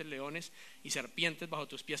feroces leones y serpientes bajo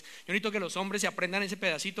tus pies. Yo necesito que los hombres se aprendan ese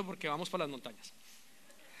pedacito porque vamos para las montañas.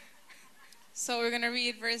 So we're going to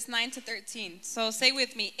read verse 9 to 13. So say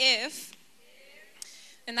with me, if,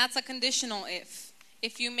 and that's a conditional if.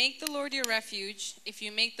 If you make the Lord your refuge, if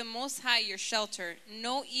you make the Most High your shelter,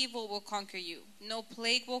 no evil will conquer you, no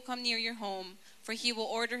plague will come near your home, for He will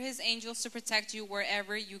order His angels to protect you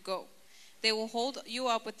wherever you go. They will hold you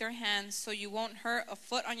up with their hands so you won't hurt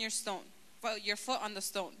your foot on the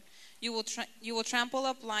stone. You will trample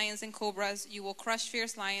up lions and cobras. You will crush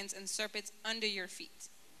fierce lions and serpents under your feet.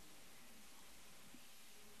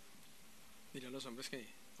 Diré a los hombres que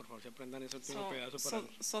por favor se aprendan ese último pedazo para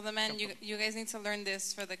So the men, you guys need to learn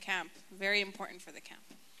this for the camp. Very important for the camp.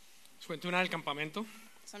 Les cuento una del campamento.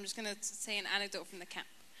 So I'm just going to say an anecdote from the camp.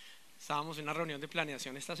 Estábamos en una reunión de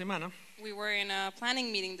planeación esta semana We were in a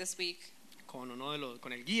planning meeting this week con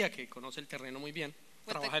con el guía que conoce el terreno muy bien,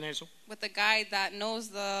 trabaja en eso. with the guide that knows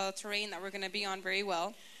the terrain that we're going to be on very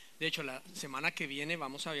well. De hecho, la semana que viene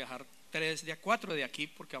vamos a viajar 3 de a 4 de aquí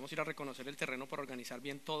porque vamos a ir a reconocer el terreno para organizar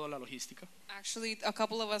bien toda la logística. Actually, a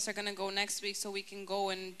couple of us are going to go next week so we can go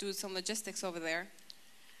and do some logistics over there.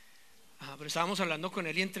 Pero estábamos hablando con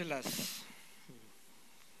él y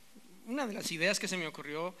una de las ideas que se me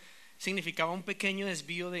ocurrió significaba un pequeño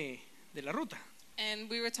desvío de la ruta. And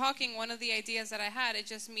we were talking, one of the ideas that I had, it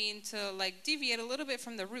just mean to like deviate a little bit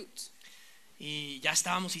from the route. Y ya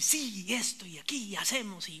estábamos y sí, y esto y aquí y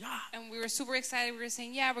hacemos y And we were super excited. We were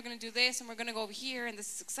saying, yeah, we're going to do this and we're going to go over here and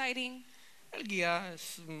this is exciting. El guía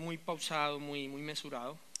es muy pausado, muy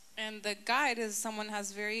mesurado. And the guide is someone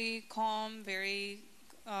has very calm, very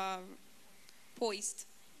poised.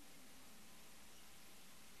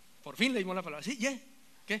 Por fin le dimos la palabra. Sí,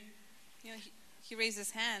 ¿qué? You know, he raised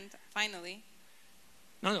his hand finally.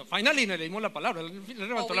 No, finally le dimos la palabra. Él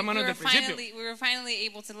levantó la mano desde el principio. We were finally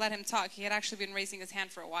able to let him talk. He had actually been raising his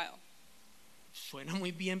hand for a while. Suena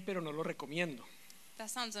muy bien, pero no lo recomiendo.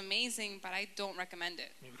 That sounds amazing, but I don't recommend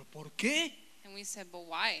it. Pero ¿por qué? And we said, but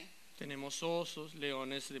why? Tenemos osos,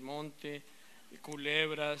 leones de monte,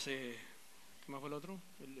 culebras, ¿qué más fue el otro?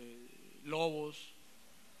 Lobos.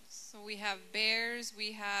 So we have bears,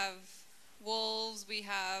 we have wolves, we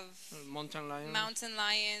have Mountain lions. mountain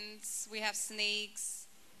lions, we have snakes.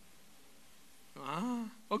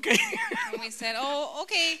 Ok. And we said, oh,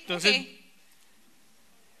 okay, Entonces, okay.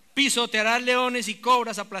 pisotearás leones y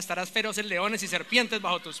cobras, aplastarás feroces leones y serpientes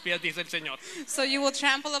bajo tus pies, dice el Señor. So you will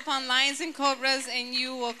trample upon lions and cobras, and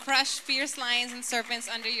you will crush fierce lions and serpents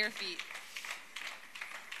under your feet.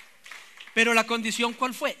 Pero la condición,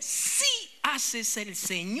 ¿cuál fue? Si haces el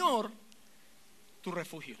Señor tu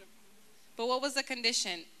refugio. But what was the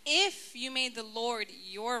condition? If you made the Lord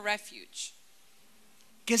your refuge.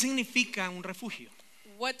 ¿Qué significa un refugio?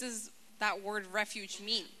 What does that word refuge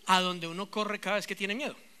mean? A donde uno corre cada vez que tiene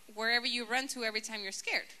miedo. Wherever you run to every time you're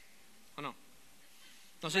scared. ¿O no?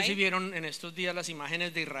 No sé si vieron en estos días las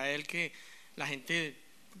imágenes de Israel que la gente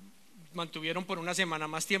mantuvieron por una semana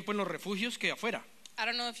más tiempo en los refugios que afuera. I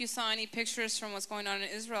don't know if you saw any pictures from what's going on in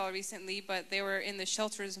Israel recently, but they were in the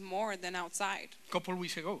shelters more than outside. Couple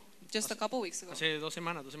weeks ago. Just a couple weeks ago. Hace 2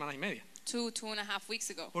 semanas y media. 2.5 weeks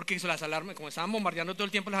ago. Porque las alarmas, como estaban bombardeando todo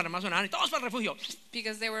el tiempo, las alarmas sonaban y todos para el refugio.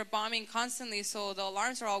 Because they were bombing constantly, so the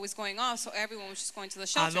alarms were always going off, so everyone was just going to the ¿A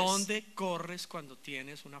shelters. dónde corres cuando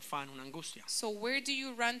tienes un afán, una angustia? So where do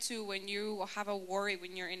you run to when you have a worry,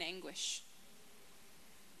 when you're in anguish?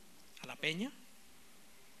 ¿A la peña?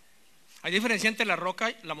 Hay diferencia entre la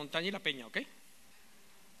roca, la montaña y la peña, ¿ok?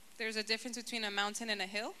 There's a difference between a mountain and a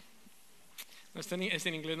hill. Esto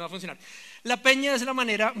en inglés no va a funcionar. La peña es la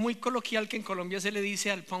manera muy coloquial que en Colombia se le dice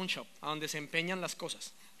al pawn shop, a donde se empeñan las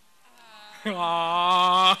cosas.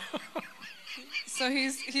 So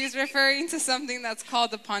he's referring to something that's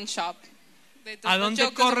called the pawn shop. ¿A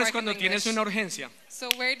dónde corres cuando tienes una urgencia? So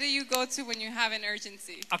where do you go to when you have an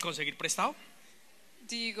urgency? ¿A conseguir prestado?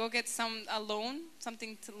 Do you go get a loan,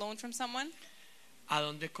 something to loan from someone? ¿A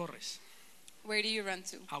dónde corres? Where do you run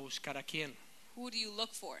to? ¿A buscar a quién? Who do you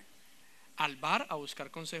look for? ¿Al bar a buscar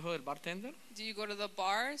consejo del bartender? Do you go to the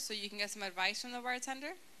bar so you can get some advice from the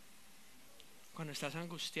bartender? Cuando estás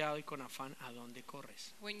angustiado y con afán, ¿a dónde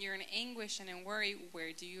corres? When you're in anguish and in worry,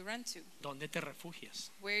 where do you run to? ¿Dónde te refugias?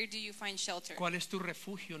 Where do you find shelter? ¿Cuál es tu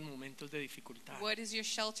refugio en momentos de dificultad? What is your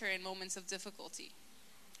shelter in moments of difficulty?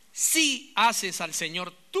 Si haces al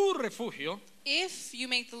Señor tu refugio, If you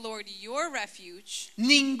make the Lord your refuge,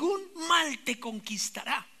 ningún mal te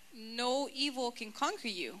conquistará. no evil can conquer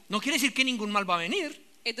you. No quiere decir que ningún mal va a venir,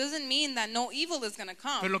 It doesn't mean that no evil is going to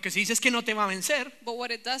come. pero lo que se dice es que no te va a vencer, But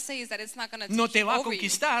what it does say is that it's not going to no te va a over you.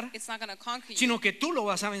 conquistar, It's not going to conquer you. sino que tú lo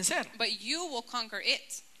vas a vencer. But you will conquer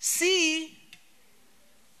it. Si,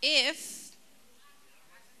 If,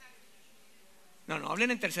 no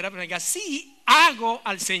hablen en tercera persona, diga, si hago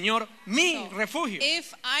al Señor mi refugio.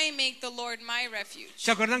 if I make the Lord my refuge.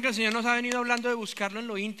 ¿Se acuerdan que el Señor nos ha venido hablando de buscarlo en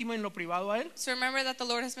lo íntimo y en lo privado a Él? So remember that the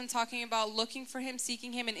Lord has been talking about looking for Him,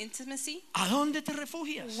 seeking Him in intimacy. ¿A dónde te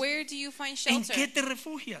refugias? Where do you find ¿En shelter? qué te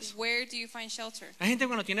refugias? Where do you find shelter? Hay gente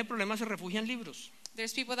cuando tiene problemas se refugia en libros,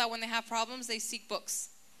 There's people that when they have problems, they seek books,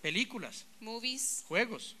 películas, movies,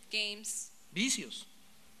 juegos, games, vicios,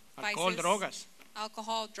 alcohol, vices, drogas,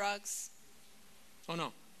 alcohol, drugs, ¿o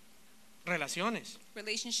no? Relaciones,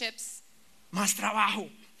 relationships, más trabajo.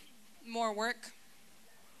 more work.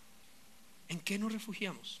 ¿En qué nos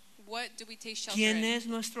refugiamos? What do we take shelter ¿Quién in? es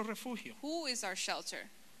nuestro refugio? Who is our shelter?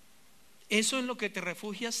 Eso en lo que te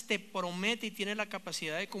refugias te promete y tiene la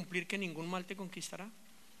capacidad de cumplir que ningún mal te conquistará.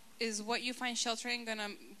 Is what you find shelter in going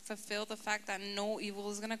to fulfill the fact that no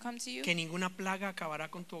evil is going to come to you? Que ninguna plaga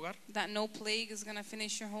acabará con tu hogar. That no plague is going to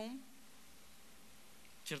finish your home?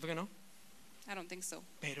 ¿Cierto que no? I don't think so.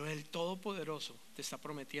 Pero el Todopoderoso te está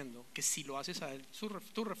prometiendo que si lo haces a Él,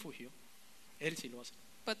 tu refugio, Él sí lo hace.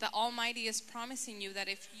 But the Almighty is promising you that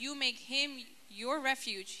if you make Him your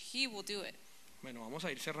refuge, He will do it. Bueno, vamos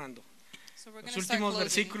a ir cerrando. So we're going Los to start últimos closing.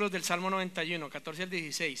 versículos del Salmo 91, 14 al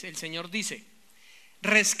 16. El Señor dice: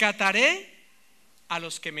 rescataré a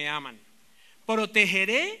los que me aman,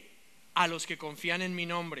 protegeré a los que confían en mi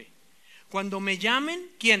nombre. Cuando me llamen,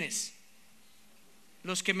 ¿quiénes?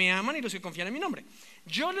 Los que me aman y los que confían en mi nombre.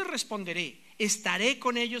 Yo les responderé, estaré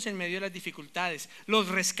con ellos en medio de las dificultades, los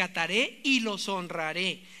rescataré y los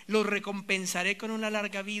honraré, los recompensaré con una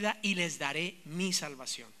larga vida y les daré mi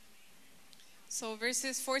salvación. So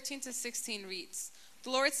verses 14 to 16 reads, the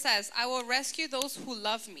Lord says, I will rescue those who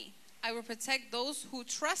love me. I will protect those who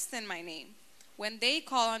trust in my name. When they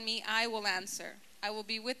call on me, I will answer. I will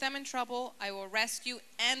be with them in trouble. I will rescue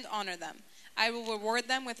and honor them. I will reward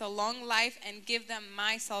them with a long life and give them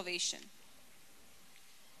my salvation.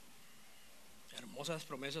 Hermosas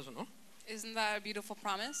promesas, ¿o no? Isn't that a beautiful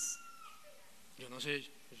promise? Yo no sé,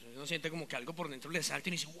 uno siente como que algo por dentro le salta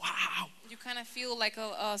y dice, wow. You kind of feel like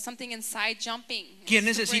something inside jumping. ¿Quién Super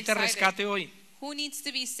necesita excited. rescate hoy? Who needs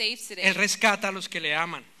to be saved today? Él rescata a los que le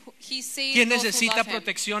aman. He saves ¿Quién those who necesita love him.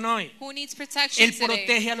 protección hoy? Who needs protection Él today?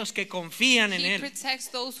 protege a los que confían en He Él. protects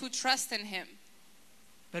those who trust in him.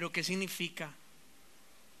 Pero ¿qué significa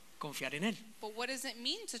confiar en Él? But what does it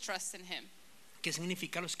mean to trust in him? ¿Qué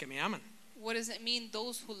significa los que me aman? What does it mean,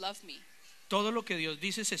 those who love me? Todo lo que Dios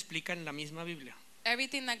dice se explica en la misma Biblia.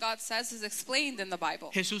 Everything that God says is explained in the Bible.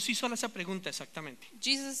 Jesús hizo esa pregunta exactamente.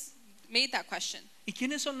 Jesus made that question. ¿Y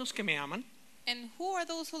quiénes son los que me aman? And who are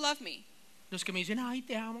those who love me? Los que me dicen, ay,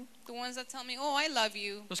 te amo. The ones that tell me, oh, I love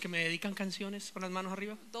you. Los que me dedican canciones con las manos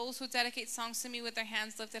arriba. Those who dedicate songs to me with their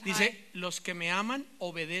hands lifted high. Dice, los que me aman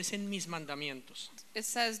obedecen mis mandamientos. It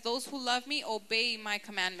says, those who love me obey my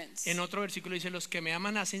commandments. En otro versículo dice, los que me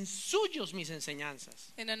aman hacen suyos mis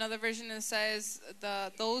enseñanzas. In another version it says,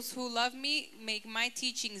 those who love me make my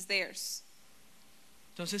teachings theirs.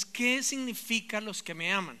 Entonces, ¿qué significa los que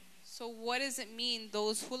me aman? So what does it mean,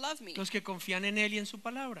 those who love me? Los que confían en Él y en su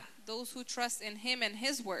palabra. Those who trust in him and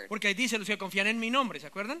his word. Porque ahí dice, los que confían en mi nombre, ¿se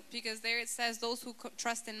acuerdan? Because there it says, those who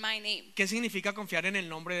trust in my name. ¿Qué significa confiar en el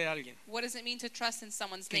nombre de alguien? What does it mean to trust in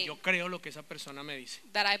someone's Que name? yo creo lo que esa persona me dice.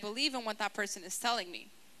 That I believe in what that person is telling me.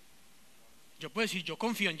 Yo puedo decir, yo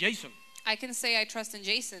confío en Jason I can say I trust in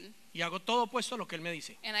Jason, y hago todo opuesto a lo que él me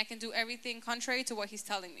dice. and I can do everything contrary to what he's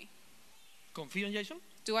telling me. ¿Confío en Jason?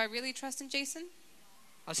 Do I really trust in Jason?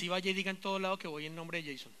 Así vaya y diga en todo lado que voy en nombre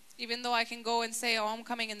de Jason. Even though I can go and say, oh, I'm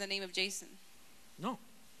coming in the name of Jason. No.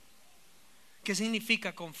 ¿Qué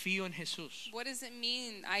significa confío en Jesús? What does it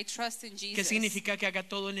mean I trust in Jesus? ¿Qué significa que haga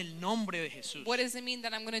todo en el nombre de Jesús? What does it mean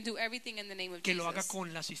that I'm going to do everything in the name of Que lo haga Jesus?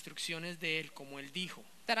 con las instrucciones de Él, como Él dijo.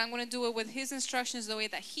 That I'm going to do it with his instructions the way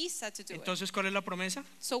that he said to do it. Entonces, ¿cuál es la promesa?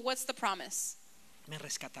 So what's the promise? Me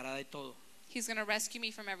rescatará de todo. He's going to rescue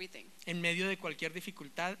me from everything. En medio de cualquier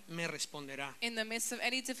dificultad me responderá. In the midst of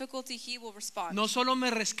any difficulty, he will respond. No solo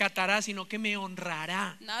me rescatará, sino que me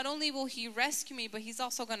honrará Not only will he rescue me, but he's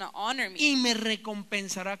also going to honor me. y me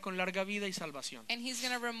recompensará con larga vida y salvación. And he's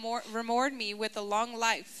going to reward me with a long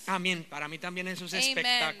life. Amén. Para mí también eso es Amen. For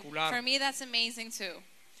espectacular. me, that's amazing too.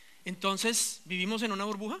 Entonces, ¿vivimos en una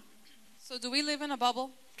burbuja? So do we live in a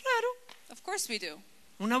bubble? Claro. Of course we do.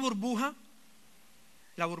 Una burbuja,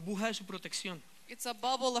 la burbuja de su protección. It's a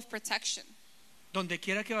bubble of protection. Donde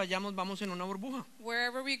quiera que vayamos, vamos en una burbuja.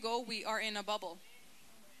 Wherever we go, we are in a bubble.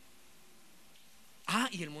 Ah,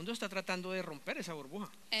 y el mundo está tratando de romper esa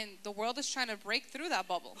burbuja. And the world is trying to break through that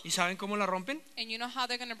bubble. ¿Y saben cómo la rompen? And you know how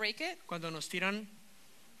they're going to break it? Cuando nos tiran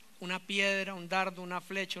una piedra, un dardo, una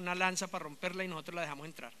flecha, una lanza para romperla y nosotros la dejamos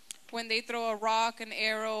entrar. When they throw a rock, an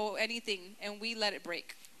arrow, anything, and we let it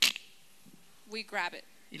break. We grab it,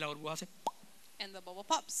 Y la burbuja hace. and the bubble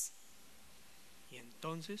pops. Y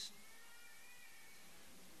entonces,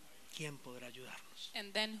 ¿quién podrá ayudarnos?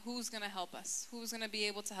 And then who's going to help us? Who's going to be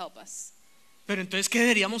able to help us? Pero entonces, ¿qué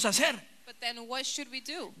deberíamos hacer? But then what should we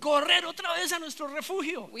do? Correr otra vez a nuestro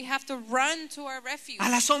refugio, We have to run to our refuge. a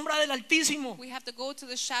la sombra del Altísimo, We have to go to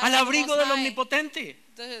the shadow al of the abrigo Most del High, Omnipotente,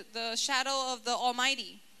 the shadow of the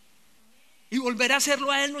Almighty. y volver a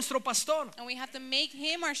hacerlo a Él nuestro pastor. And we have to make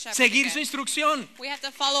him our shepherd Seguir again. su instrucción, We have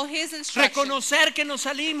to follow his instructions. reconocer que nos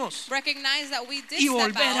salimos Recognize that we did y step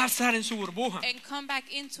volver a out estar en su burbuja. and come back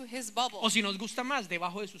into his bubble. O si nos gusta más,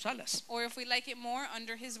 debajo de sus alas. Or if we like it more,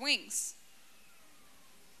 under his wings.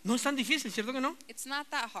 No es tan difícil, ¿cierto que no? It's not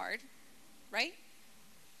that hard, right?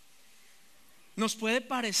 Nos puede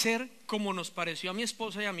parecer, como nos pareció a mi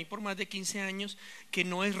esposa y a mí por más de 15 años, que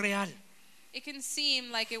no es real. It can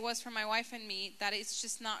seem like it was for my wife and me that it's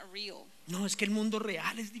just not real. No, es que el mundo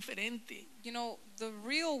real es diferente. You know, the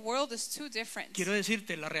real world is too different. Quiero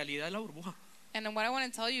decirte, la realidad es la burbuja. And then what I want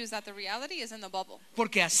to tell you is that the reality is in the bubble.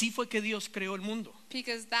 Porque así fue que Dios creó el mundo.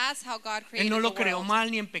 Because that's how God Él created no lo the creó world. mal,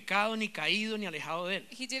 ni en pecado, ni caído, ni alejado de Él.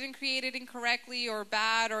 He didn't create it incorrectly or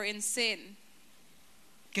bad or in sin.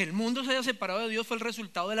 Que el mundo se haya separado de Dios fue el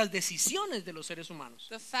resultado de las decisiones de los seres humanos.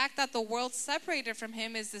 The fact that the world separated from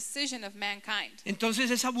him is the decision of mankind. Entonces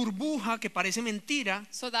esa burbuja que parece mentira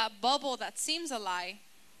So that bubble that seems a lie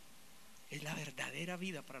es la verdadera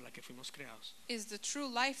vida para la que fuimos creados. is the true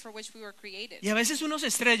life for which we were created. Y a veces uno se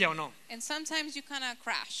estrella o no. And sometimes you kind of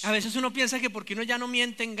crash. A veces uno piensa que porque uno ya no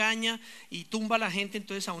miente, engaña y tumba a la gente,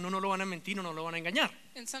 entonces a uno no lo van a mentir o no lo van a engañar.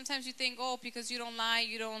 And sometimes you think, oh, because you don't lie,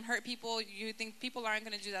 you don't hurt people, you think people aren't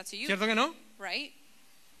going to do that to you, ¿Cierto que no? right?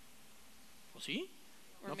 ¿O sí?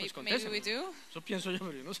 Or No, pues maybe we contéstame. do. Eso pienso yo,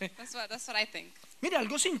 pero yo no sé. That's what I think. Mira,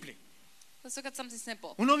 algo simple. Let's look at something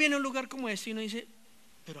simple. Uno viene a un lugar como este y uno dice,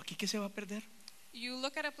 pero aquí ¿qué se va a perder? You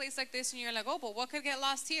look at a place like this and you're like, oh, but what could get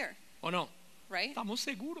lost here, ¿O no? right? Estamos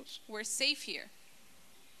seguros. We're safe here.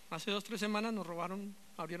 Hace 2 o 3 semanas nos robaron,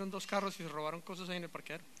 abrieron 2 carros y se robaron cosas ahí en el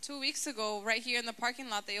parqueadero. 2 weeks ago, right here in the parking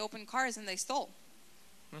lot, they opened cars and they stole.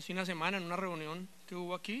 Hace una semana en una reunión que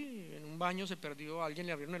hubo aquí, en un baño se perdió, a alguien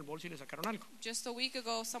le abrieron el bolso y le sacaron algo. Just a week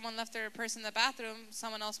ago, someone left their purse in the bathroom.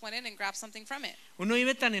 Someone else went in and grabbed something from it. Uno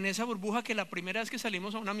vive tan en esa burbuja que la primera vez que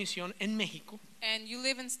salimos a una misión en México, And you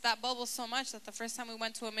live in that bubble so much that the first time we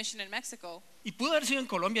went to a mission in Mexico, y pudo haber sido en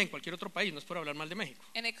Colombia, en cualquier otro país, no es por hablar mal de México,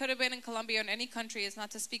 and it could have been in Colombia or in any country, it's not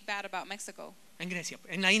to speak bad about Mexico. en Grecia,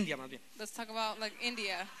 en la India más bien. Let's talk about like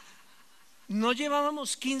India. No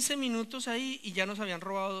llevábamos 15 minutos ahí y ya nos habían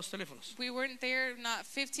robado 2 teléfonos. We weren't there not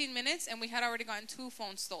 15 minutes and we had already gotten 2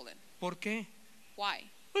 phones stolen. ¿Por qué? Why?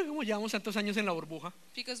 Pues como llevamos tantos años en la burbuja,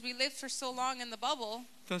 Because we lived for so long in the bubble.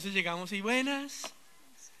 entonces llegamos y buenas,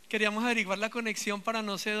 queríamos averiguar la conexión para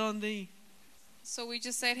no sé dónde y So we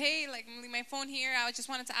just said, hey, like I'm leaving my phone here. I just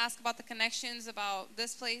wanted to ask about the connections about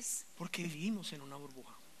this place. porque vivimos en una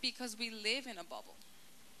burbuja. Because we live in a bubble.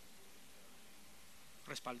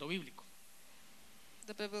 Respaldo bíblico.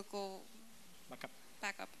 The biblical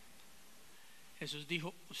backup. Jesús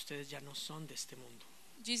dijo, ustedes ya no son de este mundo.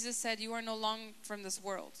 Jesus said, you are no longer from this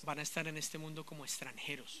world. Van a estar en este mundo como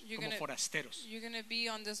extranjeros, como forasteros. You're going to be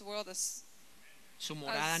on this world as Su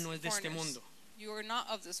morada no es de este foreigners. mundo. You are not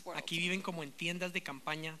of this world. Aquí viven como en tiendas de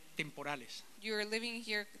campaña temporales, You are living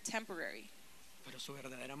here temporary. pero su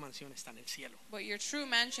verdadera mansión está en el cielo. But your true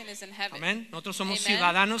mansion is in heaven. Amén. Nosotros somos Amen.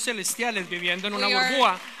 ciudadanos celestiales viviendo en una We are-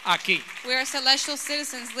 burbuja aquí. We are celestial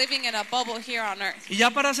citizens living in a bubble here on earth. Y ya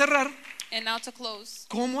para cerrar, And now to close,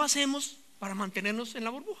 ¿cómo hacemos para mantenernos en la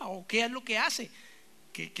burbuja? ¿O qué es lo que hace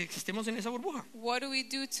que estemos en esa burbuja? what do we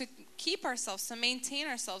do to keep ourselves, to maintain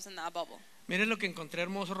ourselves in that bubble? Miren lo que encontré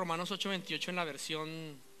hermoso, Romanos 8:28 en la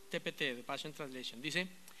versión TPT de Passion Translation. Dice,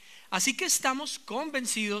 así que estamos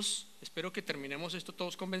convencidos, espero que terminemos esto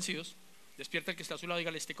todos convencidos, despierta el que está a su lado,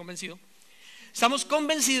 dígale, esté convencido. Estamos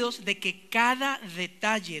convencidos de que cada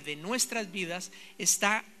detalle de nuestras vidas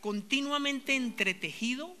está continuamente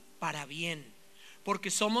entretejido para bien,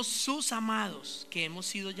 porque somos sus amados que hemos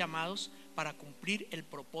sido llamados para cumplir el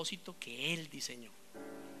propósito que Él diseñó.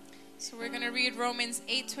 So we're going to read Romans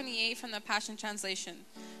 8:28 from the Passion Translation.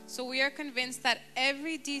 So we are convinced that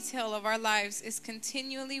every detail of our lives is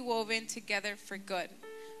continually woven together for good,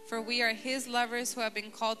 for we are His lovers who have been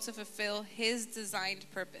called to fulfill His designed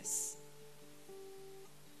purpose.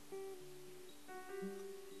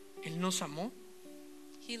 Él nos amó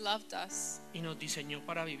He loved us y nos diseñó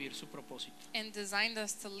para vivir su propósito. and designed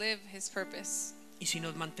us to live His purpose. Y si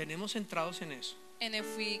nos mantenemos centrados en eso, And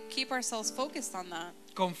if we keep ourselves focused on that,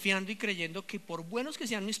 confiando y creyendo que por buenos que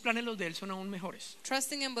sean mis planes, los de Él son aún mejores,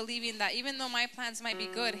 trusting and believing that even though my plans might be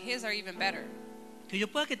good, His are even better. que yo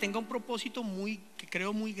pueda que tenga un propósito que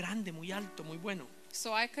creo muy grande, muy alto, muy bueno,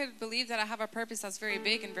 So I could believe that I have a purpose that's very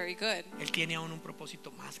big and very good, Él tiene aún un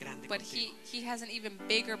propósito más grande but contigo. He has an even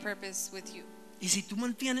bigger purpose with you. Y si tú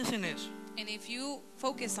mantienes en eso, And if you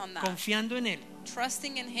focus on that, confiando en Él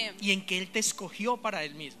trusting in Him, y en que Él te escogió para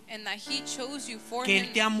Él mismo, and that He chose you for que Him,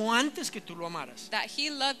 Él te amó antes que tú lo amaras, that He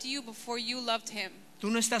loved you before you loved Him. tú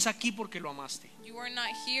no estás aquí porque lo amaste, You are not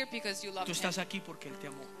here because you loved tú estás Him. aquí porque Él te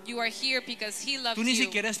amó. You are here because He loved Tú ni you.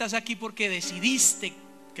 siquiera estás aquí porque decidiste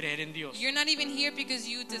creer en Dios, You're not even here because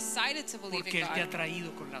you decided to believe porque in Él te ha God.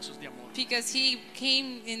 traído con lazos de amor. Because He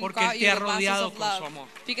came and Porque got Él you te ha with lasso rodeado of con su love. amor.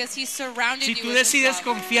 Because He surrounded Si you tú with His decides love.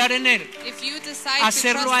 confiar en Él, If you decide to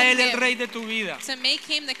hacerlo trust a in Él el Him, rey de tu vida, to make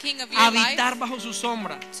Him the King of your habitar life, bajo su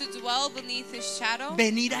sombra, to dwell beneath His shadow,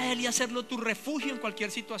 venir a Él y hacerlo tu refugio en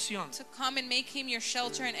cualquier situación. to come and make Him your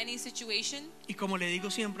shelter in any situation. Y como le digo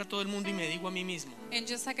siempre a todo el mundo y me digo a mí mismo, And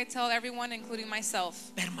just like I tell everyone, including myself,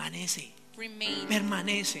 permanece, remain.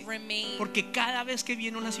 permanece. Remain. Porque cada vez que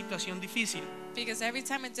viene una situación difícil, Because every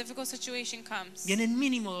time a difficult situation comes, vienen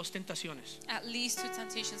mínimo 2 tentaciones. at least 2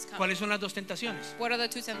 temptations come. ¿Cuáles son las 2 tentaciones? What are the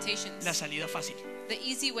 2 temptations? La salida fácil. The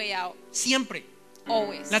easy way out, Siempre.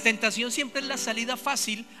 always. La tentación siempre es la salida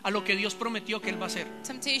fácil a lo que Dios prometió que Él va a hacer.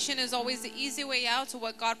 Temptation is always the easy way out to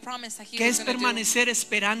what God promised that He Que was es going to do. permanecer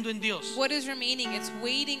esperando en Dios. What is remaining? It's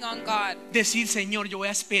waiting on God. Decir, Señor, yo voy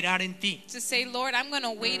a esperar en ti. To say, Lord, I'm going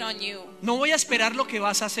to wait on you. No voy a esperar lo que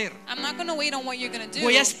vas a hacer. I'm not going to wait on what you're going to do.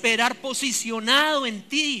 Voy a esperar posicionado en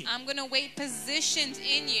ti. I'm going to wait positioned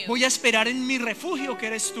in you. Voy a esperar en mi refugio que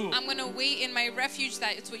eres tú. I'm going to wait in my refuge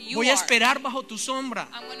that it's what you Voy a are. esperar bajo tu sombra.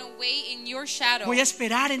 I'm going to wait in your shadow. Voy a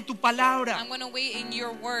esperar en tu palabra. I'm going to wait in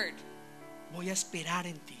your word. Voy a esperar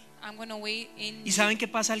en ti. I'm going to wait in ¿Y saben qué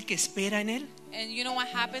pasa al que espera en Él? And you know what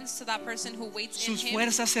happens to that person who waits in Sus Him?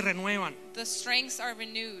 fuerzas se renuevan. The strengths are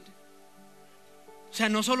renewed. O sea,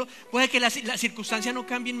 no solo puede que la circunstancia no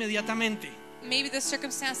cambie inmediatamente, maybe the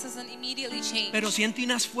circumstance doesn't immediately change. Pero siente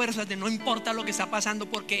unas fuerzas de no importa lo que está pasando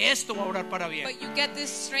porque esto va a obrar para bien. But you get this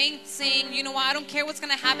strength saying, you know what, I don't care what's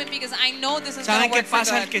going to happen because I know this is going ¿Saben to qué work for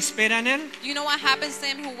pasa al good. que espera en él? You know what happens to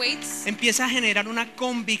him who waits? Empieza a generar una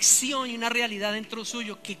convicción y una realidad dentro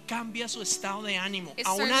suyo que cambia su estado de ánimo, It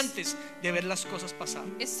aún starts- antes de ver las cosas pasar.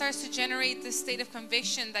 It starts to generate this state of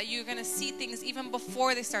conviction that you're going to see things even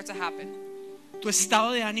before they start to happen. Tu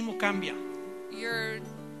estado de ánimo cambia. Your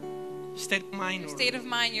State of mind, or state of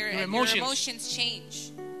mind, your emotions. emotions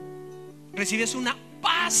change. Recibes una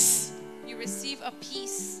paz You receive a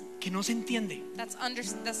peace que no se entiende.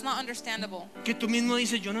 that's not understandable. Que tú mismo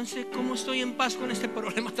dices, yo no sé cómo estoy en paz con este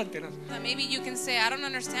problema tan tenaz. That maybe you can say, I don't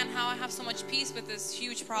understand how I have so much peace with this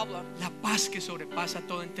huge problem. La paz que sobrepasa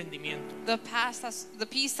todo entendimiento. The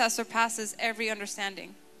peace that surpasses every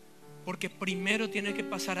understanding. Porque primero tiene que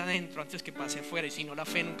pasar adentro antes que pase afuera, y si no la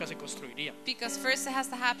fe nunca se construiría. Because first it has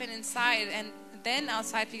to happen inside and then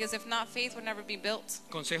outside, because if not, faith would never be built.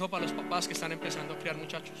 Consejo para los papás que están empezando a criar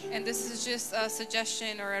muchachos. And this is just a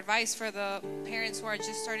suggestion or advice for the parents who are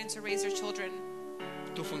just starting to raise their children.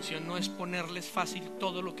 Tu función no es ponerles fácil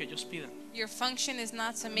todo lo que ellos pidan. Your function is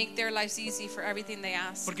not to make their lives easy for everything they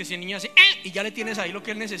ask. Porque si el niño hace y ya le tienes ahí lo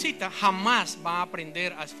que él necesita, jamás va a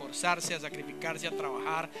aprender a esforzarse, a sacrificarse, a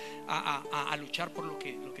trabajar, a luchar por lo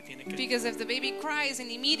que tiene que. Because if the baby cries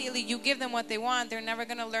and immediately you give them what they want, they're never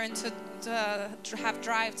going to learn to have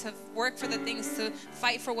drive, to work for the things, to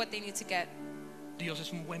fight for what they need to get. Dios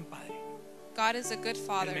es un buen padre, God is a good el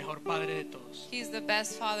father. mejor padre de todos. He's the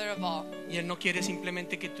best father of all. Y él no quiere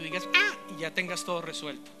simplemente que tú digas y ya tengas todo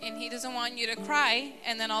resuelto. And he doesn't want you to cry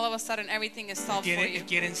and then all of a sudden everything is solved for Él you.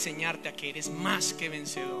 quiere enseñarte a que eres más que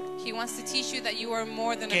vencedor, He wants to teach you that you are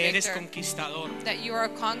more than que a eres victor, conquistador, that you are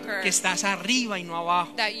a conqueror, que estás arriba y no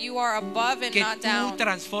abajo, that you are above and que not tú down,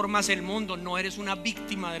 transformas el mundo, no eres una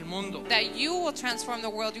víctima del mundo, that you will transform the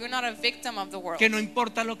world. You're not a victim of the world. que no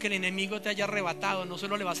importa lo que el enemigo te haya arrebatado, no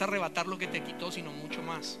solo le vas a arrebatar lo que te quitó, sino mucho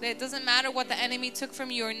más. It doesn't matter what the enemy took from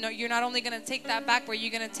you, you're not only going to take that back, but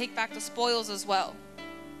you're going to take back the spoils as well.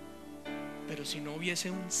 Pero si no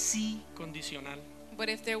hubiese un sí condicional, But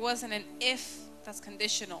if there wasn't an if that's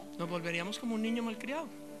conditional, nos volveríamos como un niño malcriado.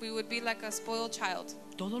 we would be like a spoiled child.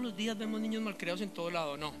 Todos los días vemos niños malcriados en todo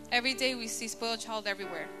lado, ¿no? Every day we see spoiled child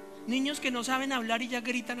everywhere. Niños que no saben hablar y ya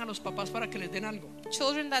gritan a los papás para que les den algo.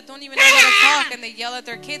 Children that don't even know how to talk and they yell at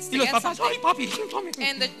their kids Y to los get papás, ay something. papi, tome.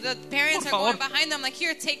 And the parents Por are going favor. behind them like,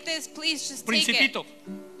 here, take this, please, just take Principito.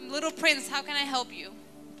 it. Little prince, how can I help you?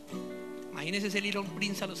 Imagínese ese Little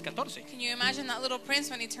Prince a los 14. Can you imagine that little prince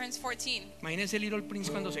when he turns 14? Imagínese el Little Prince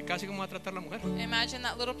cuando se case, cómo va a tratar la mujer. Imagine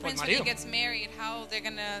that little prince when he marido. gets married, how they're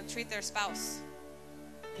going to treat their spouse.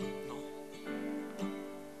 No.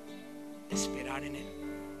 Esperar en él.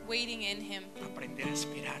 Waiting in him, Aprender a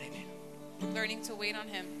esperar en él. learning to wait on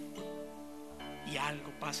him. Y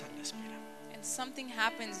algo pasa en la espera. And something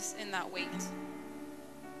happens in that wait.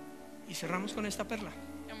 Y cerramos con esta perla.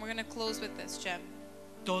 And we're going to close with this gem.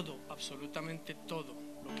 Todo, absolutamente todo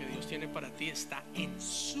lo que Dios tiene para ti está en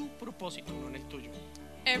su propósito, no en el tuyo.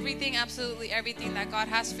 Everything, absolutely everything that God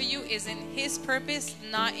has for you is in His purpose,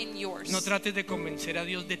 not in yours. No trates de convencer a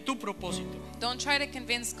Dios de tu propósito. Don't try to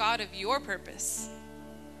convince God of your purpose.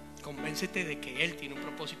 Convéncete de que Él tiene un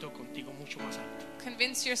propósito contigo mucho más alto.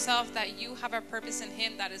 Convince yourself that you have a purpose in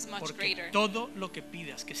Him that is much Porque greater. todo lo que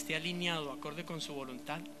pidas que esté alineado acorde con su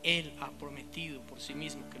voluntad, Él ha prometido por sí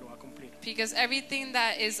mismo que lo va a cumplir. Because everything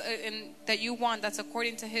that is that you want that's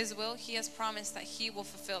according to His will, He has promised that He will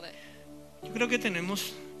fulfill it. Yo creo que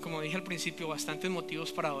tenemos, como dije al principio, bastantes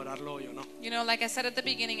motivos para adorarlo hoy, ¿o no? You know, like I said at the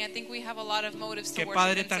beginning, I think we have a lot of motives to Qué worship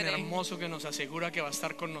Padre Him tan today. hermoso que nos asegura que va a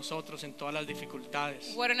estar con nosotros en todas las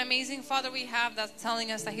dificultades. What an amazing Father we have that's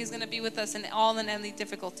telling us that He's going to be with us in all and any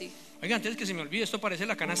difficulty. Oiga, antes que se me olvide, esto parece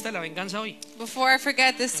la canasta de la venganza hoy. Before I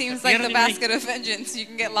forget, this seems like the pierden ahí. basket of vengeance. You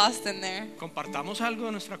can get lost in there. Compartamos algo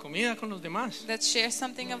de nuestra comida con los demás. Let's share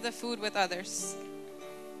something of the food with others.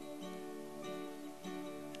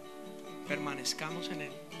 Permanezcamos en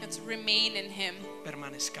Él. Let's remain in Him.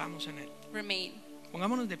 Permanezcamos en Él. Remain.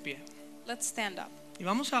 Pongámonos de pie Let's stand up. y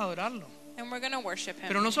vamos a adorarlo. And we're going to worship Him.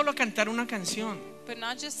 Pero no solo a cantar una canción. But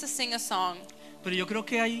not just to sing a song. Pero yo creo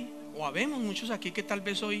que hay, o habemos muchos aquí que tal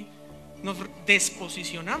vez hoy nos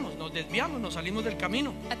desposicionamos, nos desviamos, nos salimos del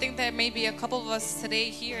camino. I think there may be a couple of us today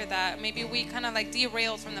here that maybe we kind of like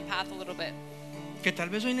derailed from the path a little bit. Que tal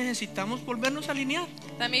vez hoy necesitamos volvernos a alinear.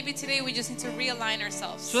 That maybe today we just need to realign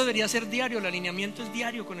ourselves. Eso debería ser diario, el alineamiento es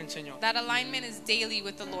diario con el Señor. That alignment is daily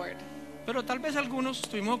with the Lord. Pero tal vez algunos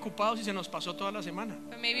estuvimos ocupados y se nos pasó toda la semana.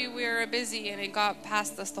 But maybe we were busy and it got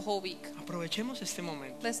past us the whole week. Aprovechemos este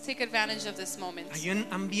momento. Let's take advantage of this moment. Hay un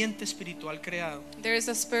ambiente espiritual creado. There is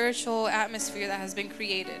a spiritual atmosphere that has been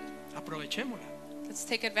created. Aprovechémosla Let's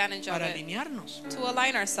take advantage of para it alinearnos. to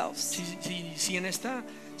align ourselves. Si en esta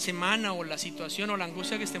semana o la situación o la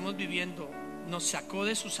angustia que estemos viviendo nos sacó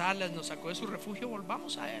de sus alas, nos sacó de su refugio,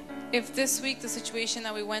 volvamos a Él. If this week the situation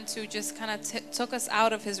that we went to just kind of took us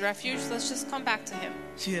out of his refuge, let's just come back to him.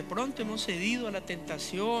 Si de pronto hemos cedido a la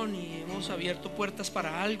tentación y hemos abierto puertas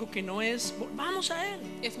para algo que no es, volvamos a Él.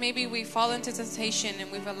 If maybe we fall into temptation and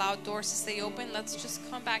we've allowed doors to stay open, let's just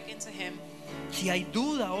come back into him. Si hay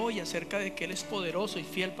duda hoy acerca de que Él es poderoso y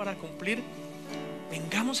fiel para cumplir,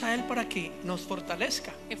 vengamos a Él para que nos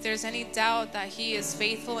fortalezca. If there's any doubt that he is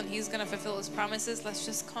faithful and he's going to fulfill his promises, let's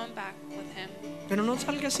just come back with him. Pero no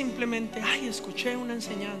salga simplemente, ay, escuché una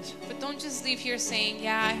enseñanza, But don't just leave here saying,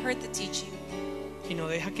 yeah, I heard the teaching. sino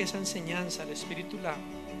deja que esa enseñanza, el Espíritu la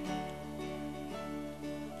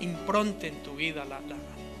impronte en tu vida,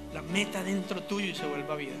 la meta dentro tuyo y se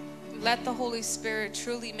vuelva vida. Let the Holy Spirit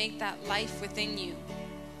truly make that life within you.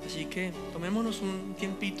 Así que tomémonos un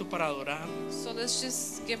tiempito para adorar, So let's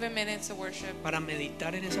just give a minute to worship, para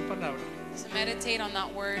meditar en esa palabra, to meditate on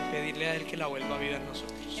that word, pedirle a Él que la vuelva vida en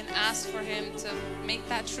nosotros. and ask for him to make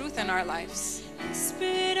that truth in our lives.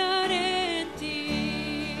 Esperaré en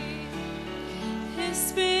ti,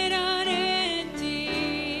 esperaré en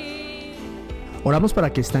ti. Oramos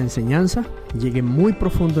para que esta enseñanza llegue muy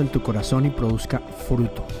profundo en tu corazón y produzca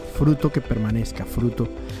fruto que permanezca, fruto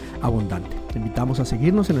abundante. Te invitamos a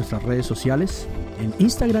seguirnos en nuestras redes sociales, en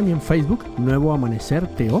Instagram y en Facebook, Nuevo Amanecer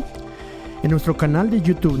TO, en nuestro canal de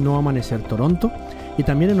YouTube Nuevo Amanecer Toronto y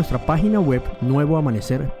también en nuestra página web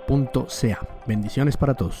nuevoamanecer.ca. Bendiciones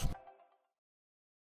para todos.